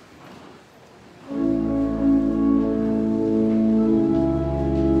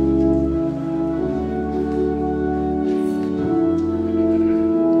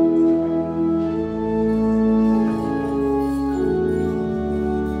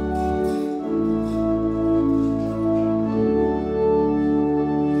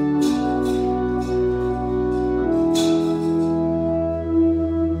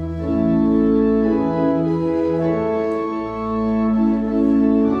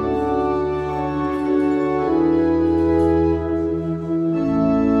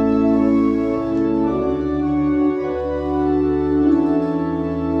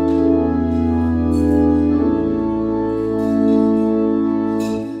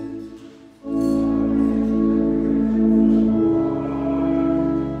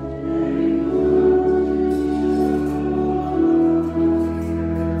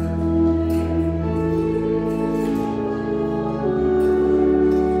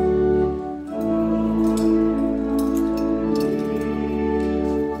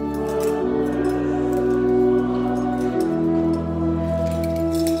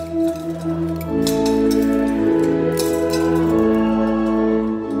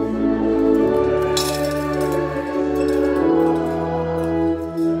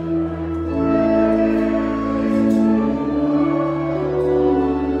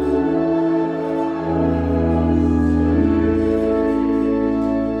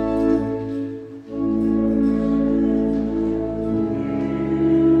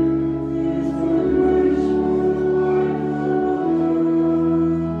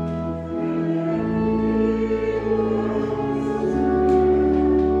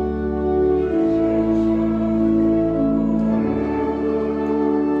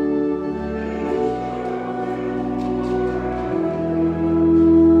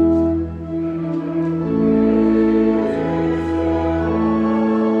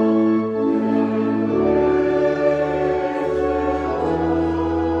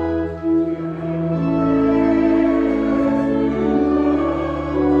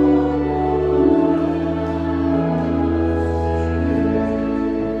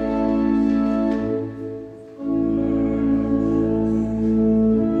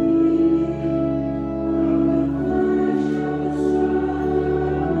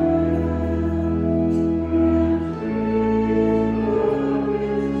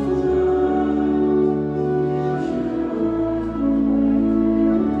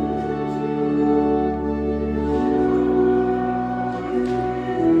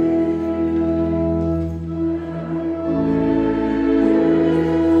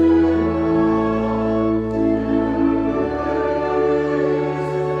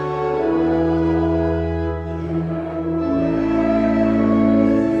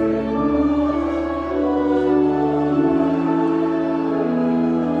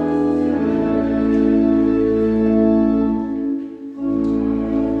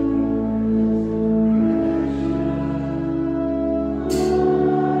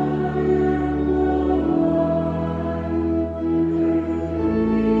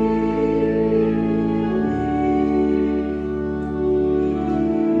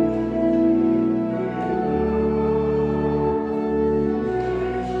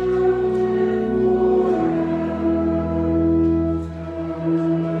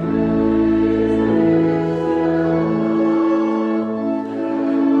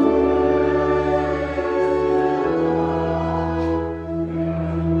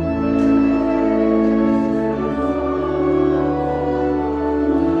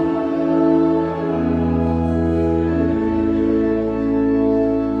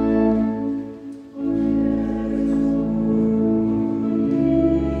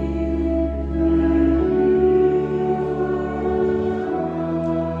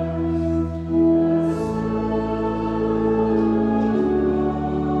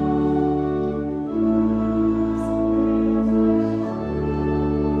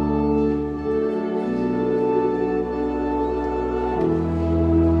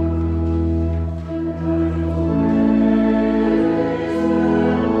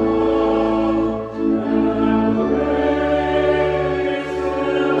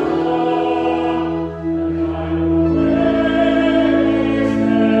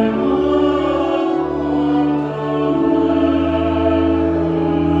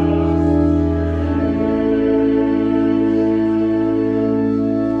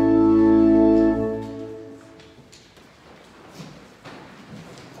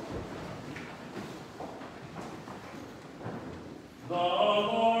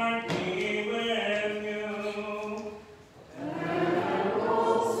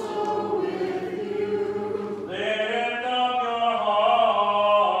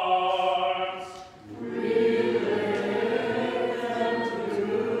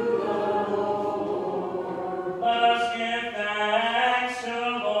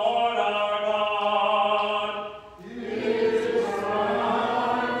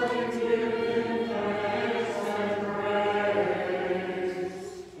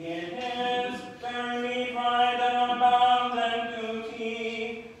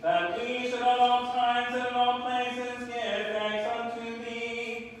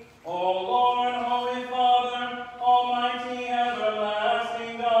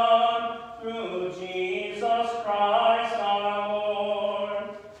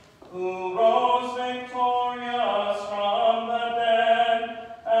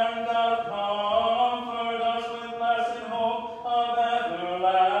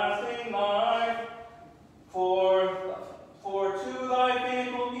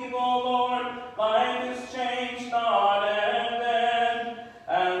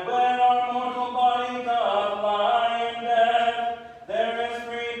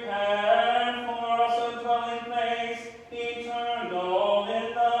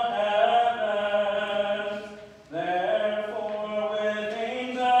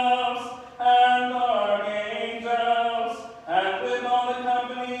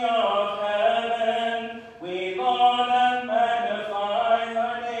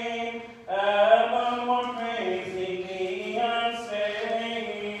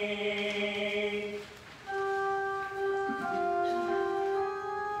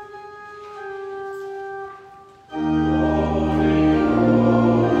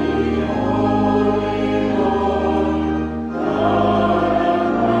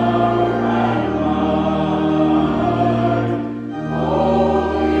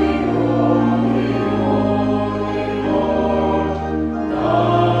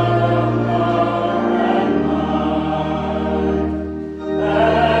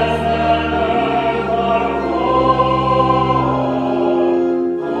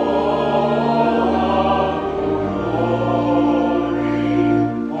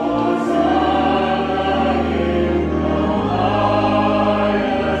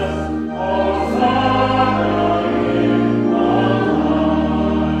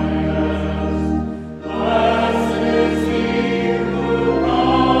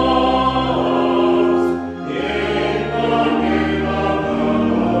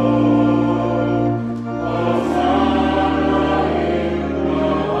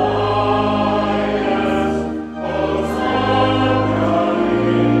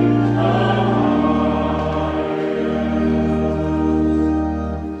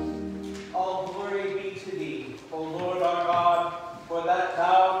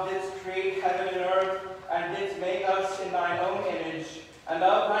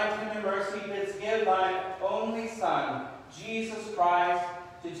 thy tender mercy didst give thine only Son, Jesus Christ,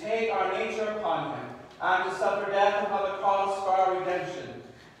 to take our nature upon him, and to suffer death upon the cross for our redemption.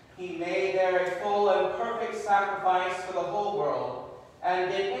 He made there a full and perfect sacrifice for the whole world,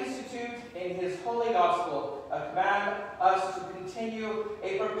 and did institute in his holy gospel a command us to continue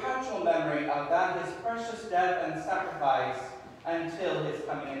a perpetual memory of that his precious death and sacrifice until his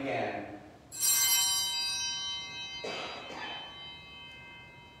coming again.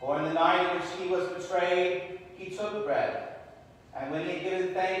 For in the night in which he was betrayed, he took bread, and when he had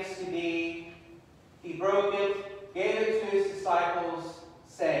given thanks to thee, he broke it, gave it to his disciples,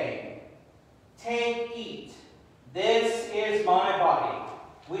 saying, Take, eat, this is my body,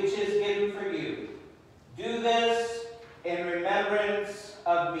 which is given for you. Do this in remembrance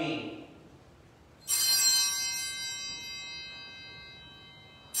of me.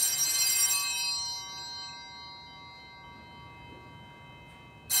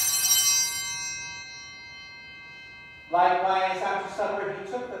 Likewise, after supper,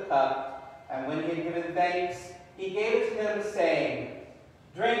 he took the cup, and when he had given thanks, he gave it to them, saying,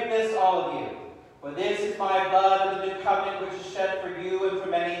 Drink this, all of you, for this is my blood of the new covenant, which is shed for you and for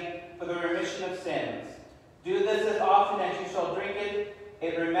many for the remission of sins. Do this as often as you shall drink it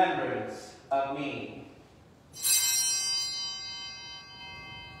in remembrance of me.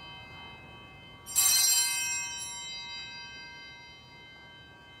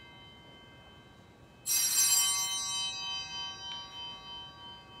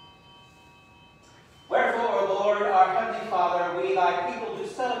 Wherefore, O Lord, our heavenly Father, we thy people do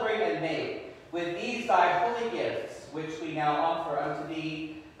celebrate and make with these thy holy gifts, which we now offer unto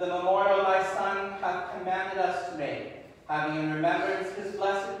thee, the memorial thy Son hath commanded us to make, having in remembrance his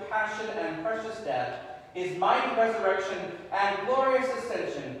blessed passion and precious death, his mighty resurrection and glorious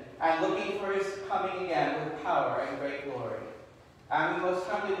ascension, and looking for his coming again with power and great glory. And we most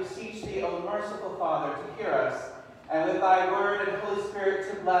humbly beseech thee, O merciful Father, to hear us, and with thy word and Holy Spirit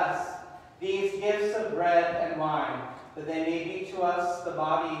to bless these gifts of bread and wine, that they may be to us the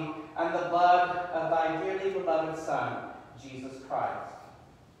body and the blood of thy dearly beloved Son, Jesus Christ.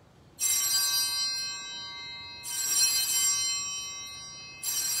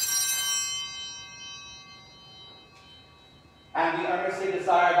 And we earnestly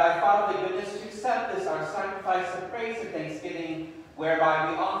desire thy fatherly goodness to accept this our sacrifice of praise and thanksgiving,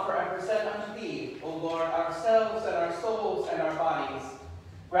 whereby we offer and present unto thee, O Lord, ourselves and our souls and our bodies.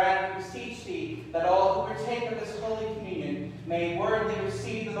 Grant, we beseech thee, that all who partake of this holy communion may worthily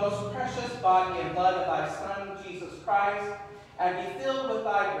receive the most precious body and blood of thy Son, Jesus Christ, and be filled with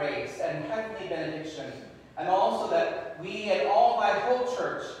thy grace and heavenly benediction, and also that we and all thy whole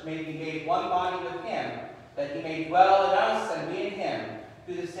church may be made one body with him, that he may dwell in us and we in him,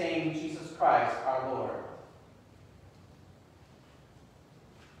 through the same Jesus Christ our Lord.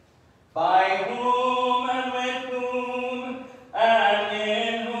 By whom and with whom and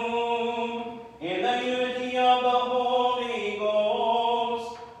in whom, in the unity of the Holy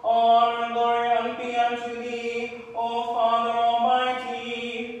Ghost, honor and glory be unto thee, O Father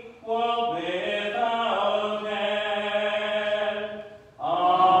Almighty, world without end.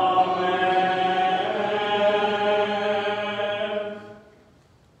 Amen.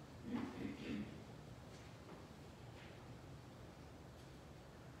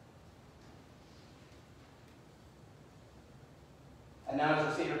 And now, as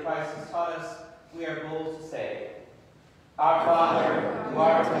the Savior Christ has taught us, we are bold to say, Our Father, who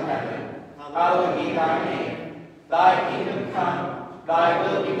art in heaven, hallowed be thy name. Thy kingdom come, thy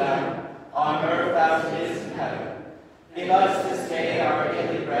will be done, on earth as it is in heaven. Give us this day our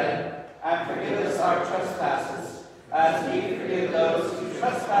daily bread, and forgive us our trespasses, as we forgive those who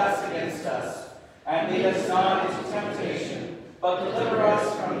trespass against us. And lead us not into temptation, but deliver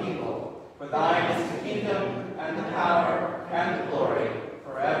us from evil. For thine is the kingdom, and the power, and the glory,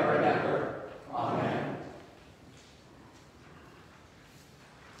 forever and ever. Amen.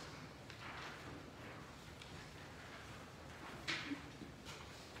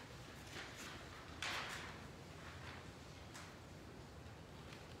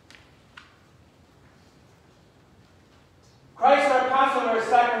 Christ our Passover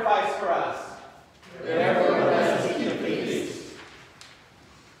sacrificed for us. Therefore let us keep the feast.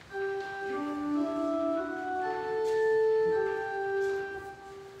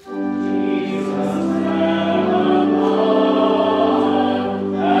 Jesus,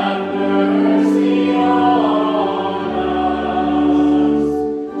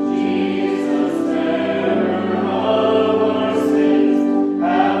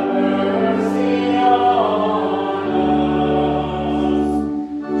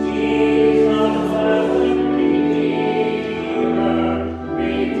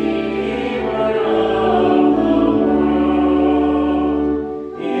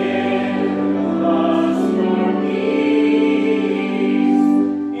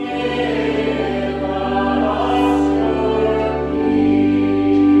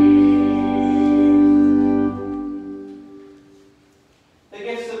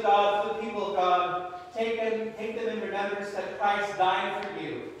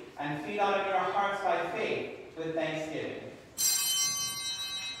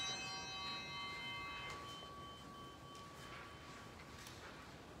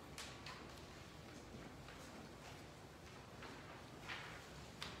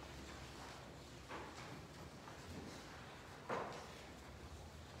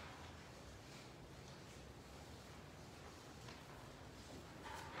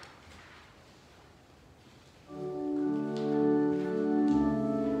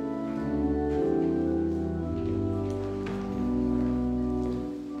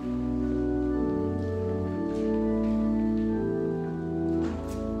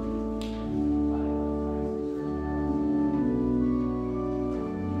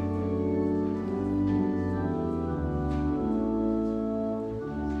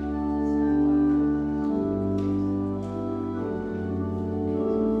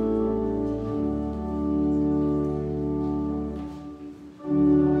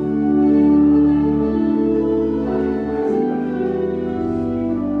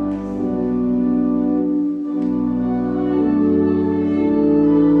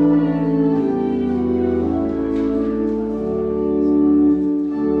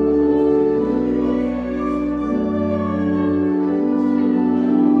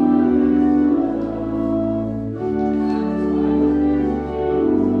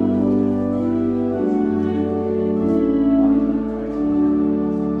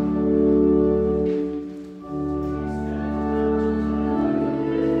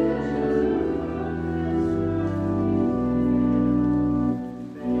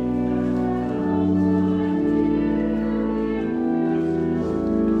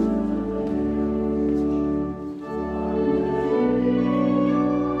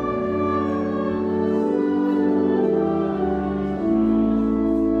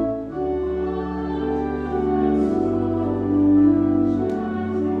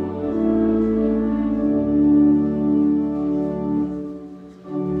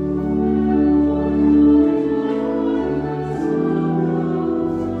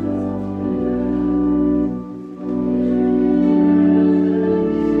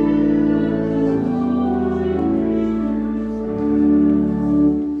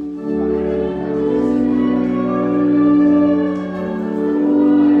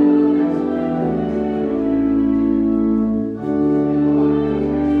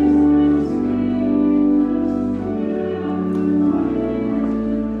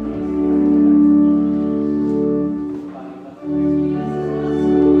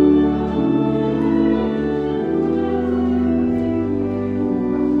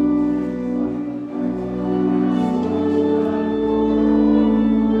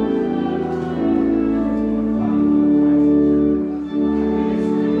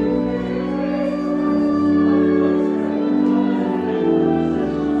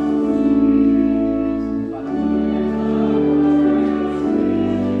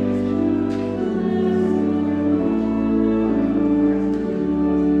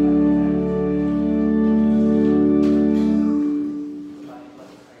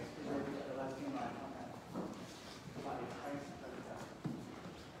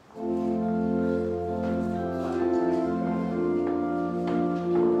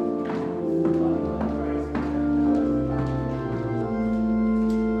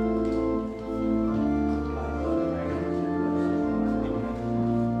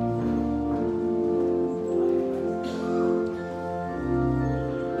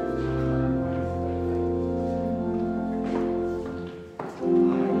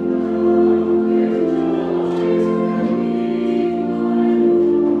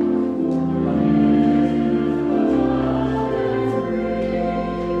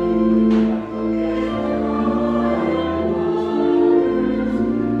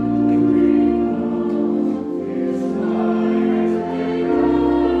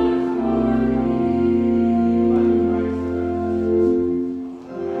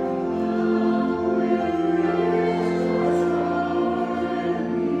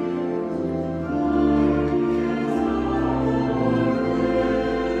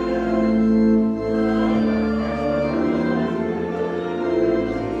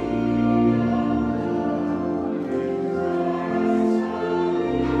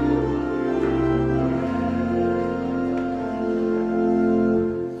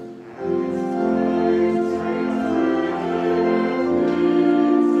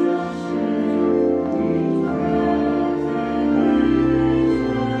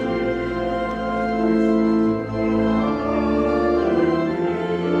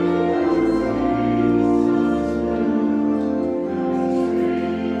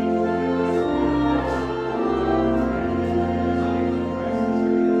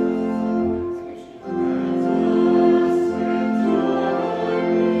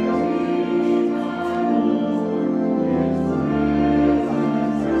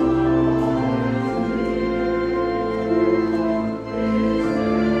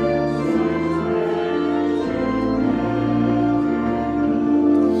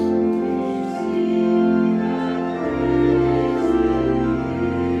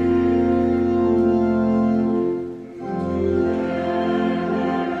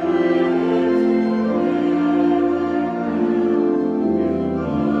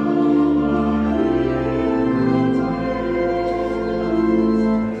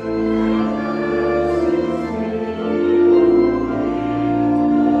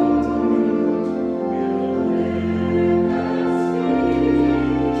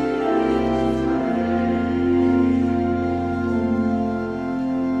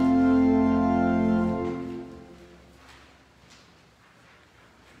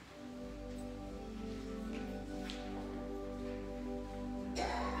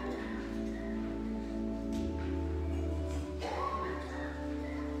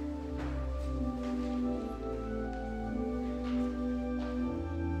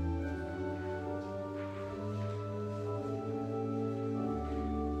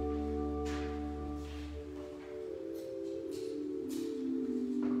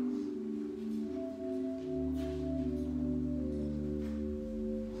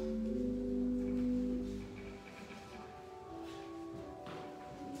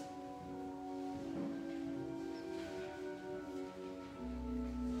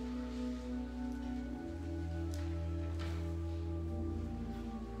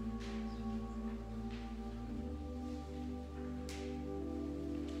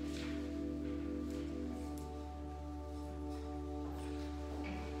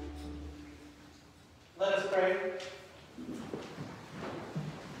 pray.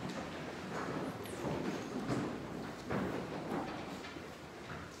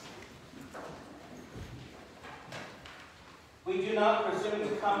 We do not presume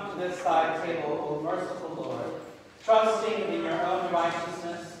to come to this thy table, O merciful Lord, trusting in your own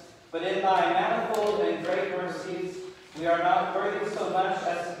righteousness, but in thy manifold and great mercies we are not worthy so much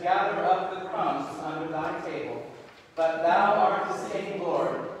as to gather up the crumbs under thy table. But thou art the same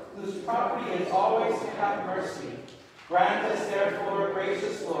Lord, whose property is always to have mercy. Grant us therefore,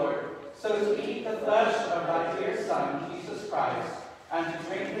 gracious Lord, so to eat the flesh of thy dear Son, Jesus Christ, and to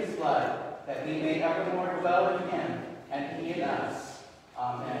drink his blood, that we may evermore dwell in him, and he in us.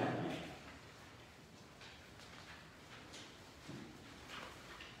 Amen.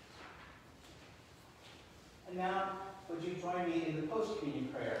 And now, would you join me in the post-communion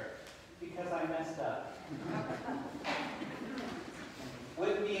prayer? Because I messed up.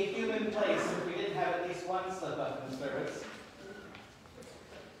 Wouldn't be a human place if we didn't have at least one slip-up in the service.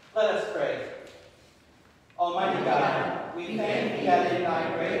 Let us pray. Almighty God, we thank thee that in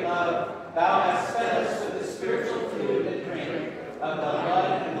thy great love thou hast fed us with the spiritual food and drink of the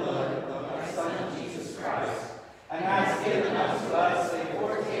blood and blood of thy Son, Jesus Christ, and hast given unto us a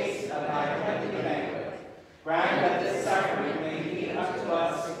foretaste of thy heavenly banquet. Grant that this sacrament may be unto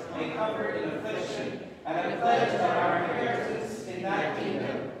us a comfort in affliction and a pledge of our inheritance in that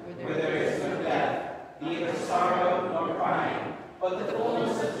kingdom where there is no death, neither sorrow nor crying, but the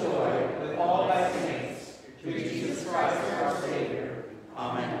fullness of joy with all thy saints, through Jesus Christ our Savior.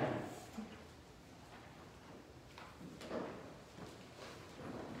 Amen.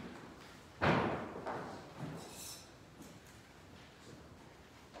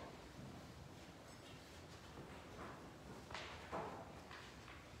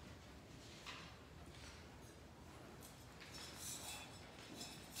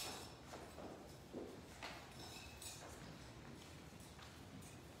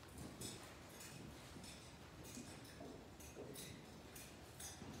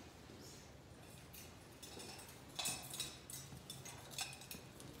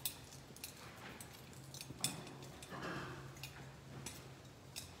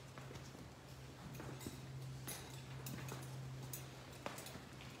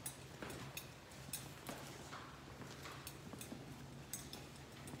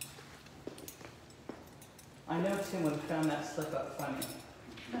 I know Tim would have found that slip-up funny.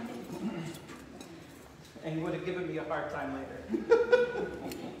 And he would have given me a hard time later.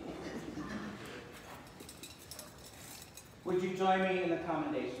 Would you join me in the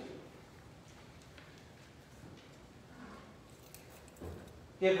commendation?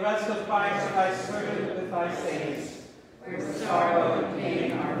 Give rest of Christ to thy servant with thy saints, where sorrow and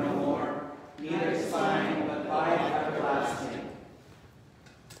pain are no more, neither sighing but life everlasting.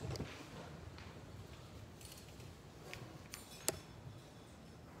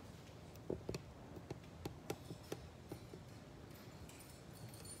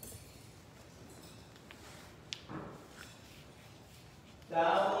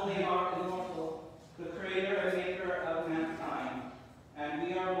 Thou only art immortal, the creator and maker of mankind, and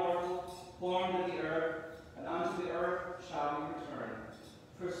we are mortal, born to the earth, and unto the earth shall we return.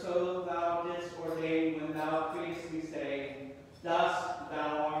 For so thou didst ordain when thou createdst me, saying, dust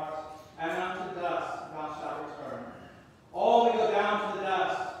thou art, and unto dust thou shalt return. All we go down to the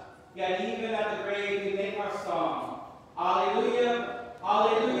dust, yet even at the grave we make our song. Alleluia,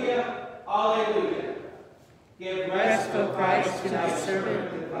 alleluia, alleluia. Give Rest, O Christ, to thy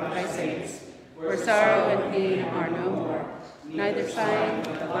servant with thy saints, where sorrow and pain are no more, neither sighing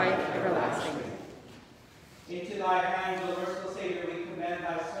but life everlasting. Into thy hands, O merciful Savior, we commend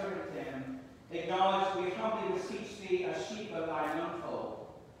thy servant Tim. Acknowledge, we humbly beseech thee, a sheep of thine own fold,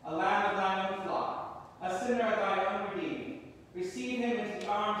 a lamb of thine own flock, a sinner of thine own redeeming. Receive him into the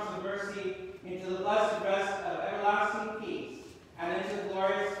arms of mercy, into the blessed rest of everlasting peace, and into the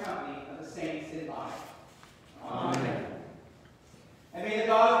glorious company of the saints in life. Amen. And may the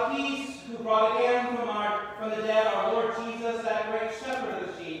God of peace, who brought again from the dead our Lord Jesus, that great shepherd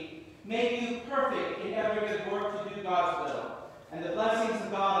of the sheep, make you perfect in every good work to do God's will. And the blessings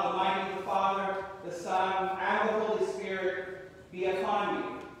of God Almighty, the Father, the Son, and the Holy Spirit be upon you,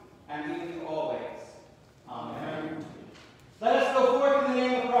 and be with you always. Amen. Let us go forth in the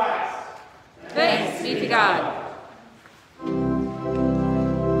name of Christ. Thanks be to God.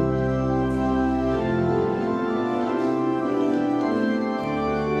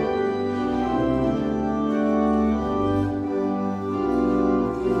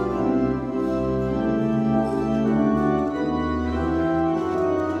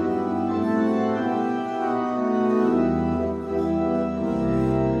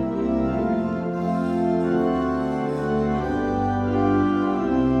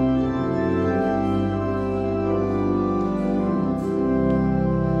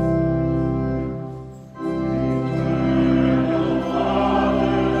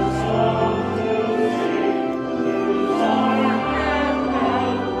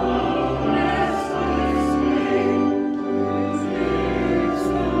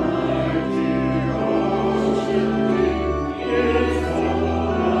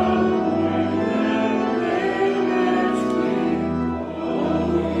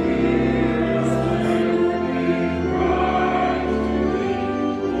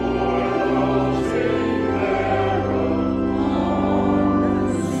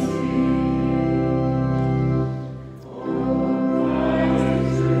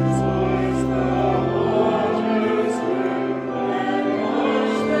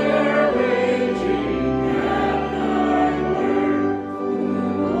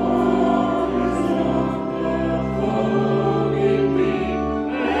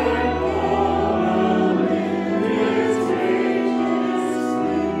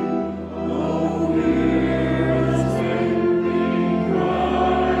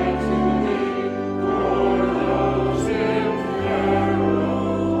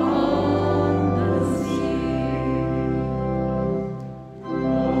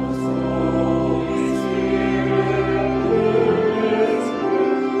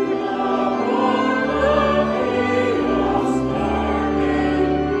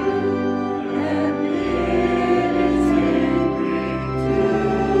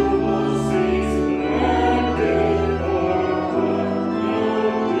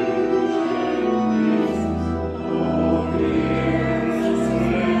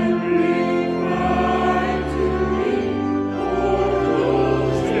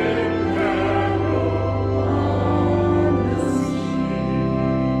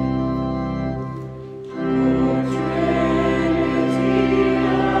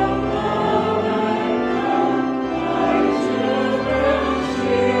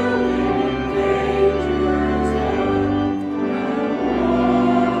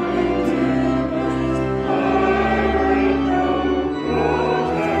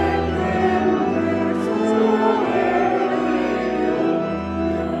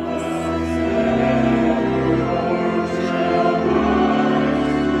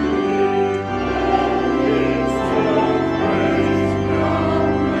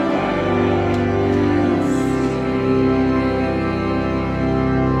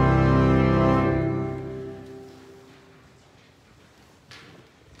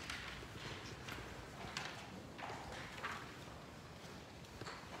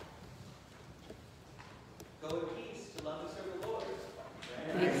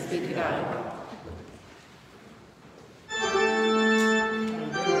 be to God.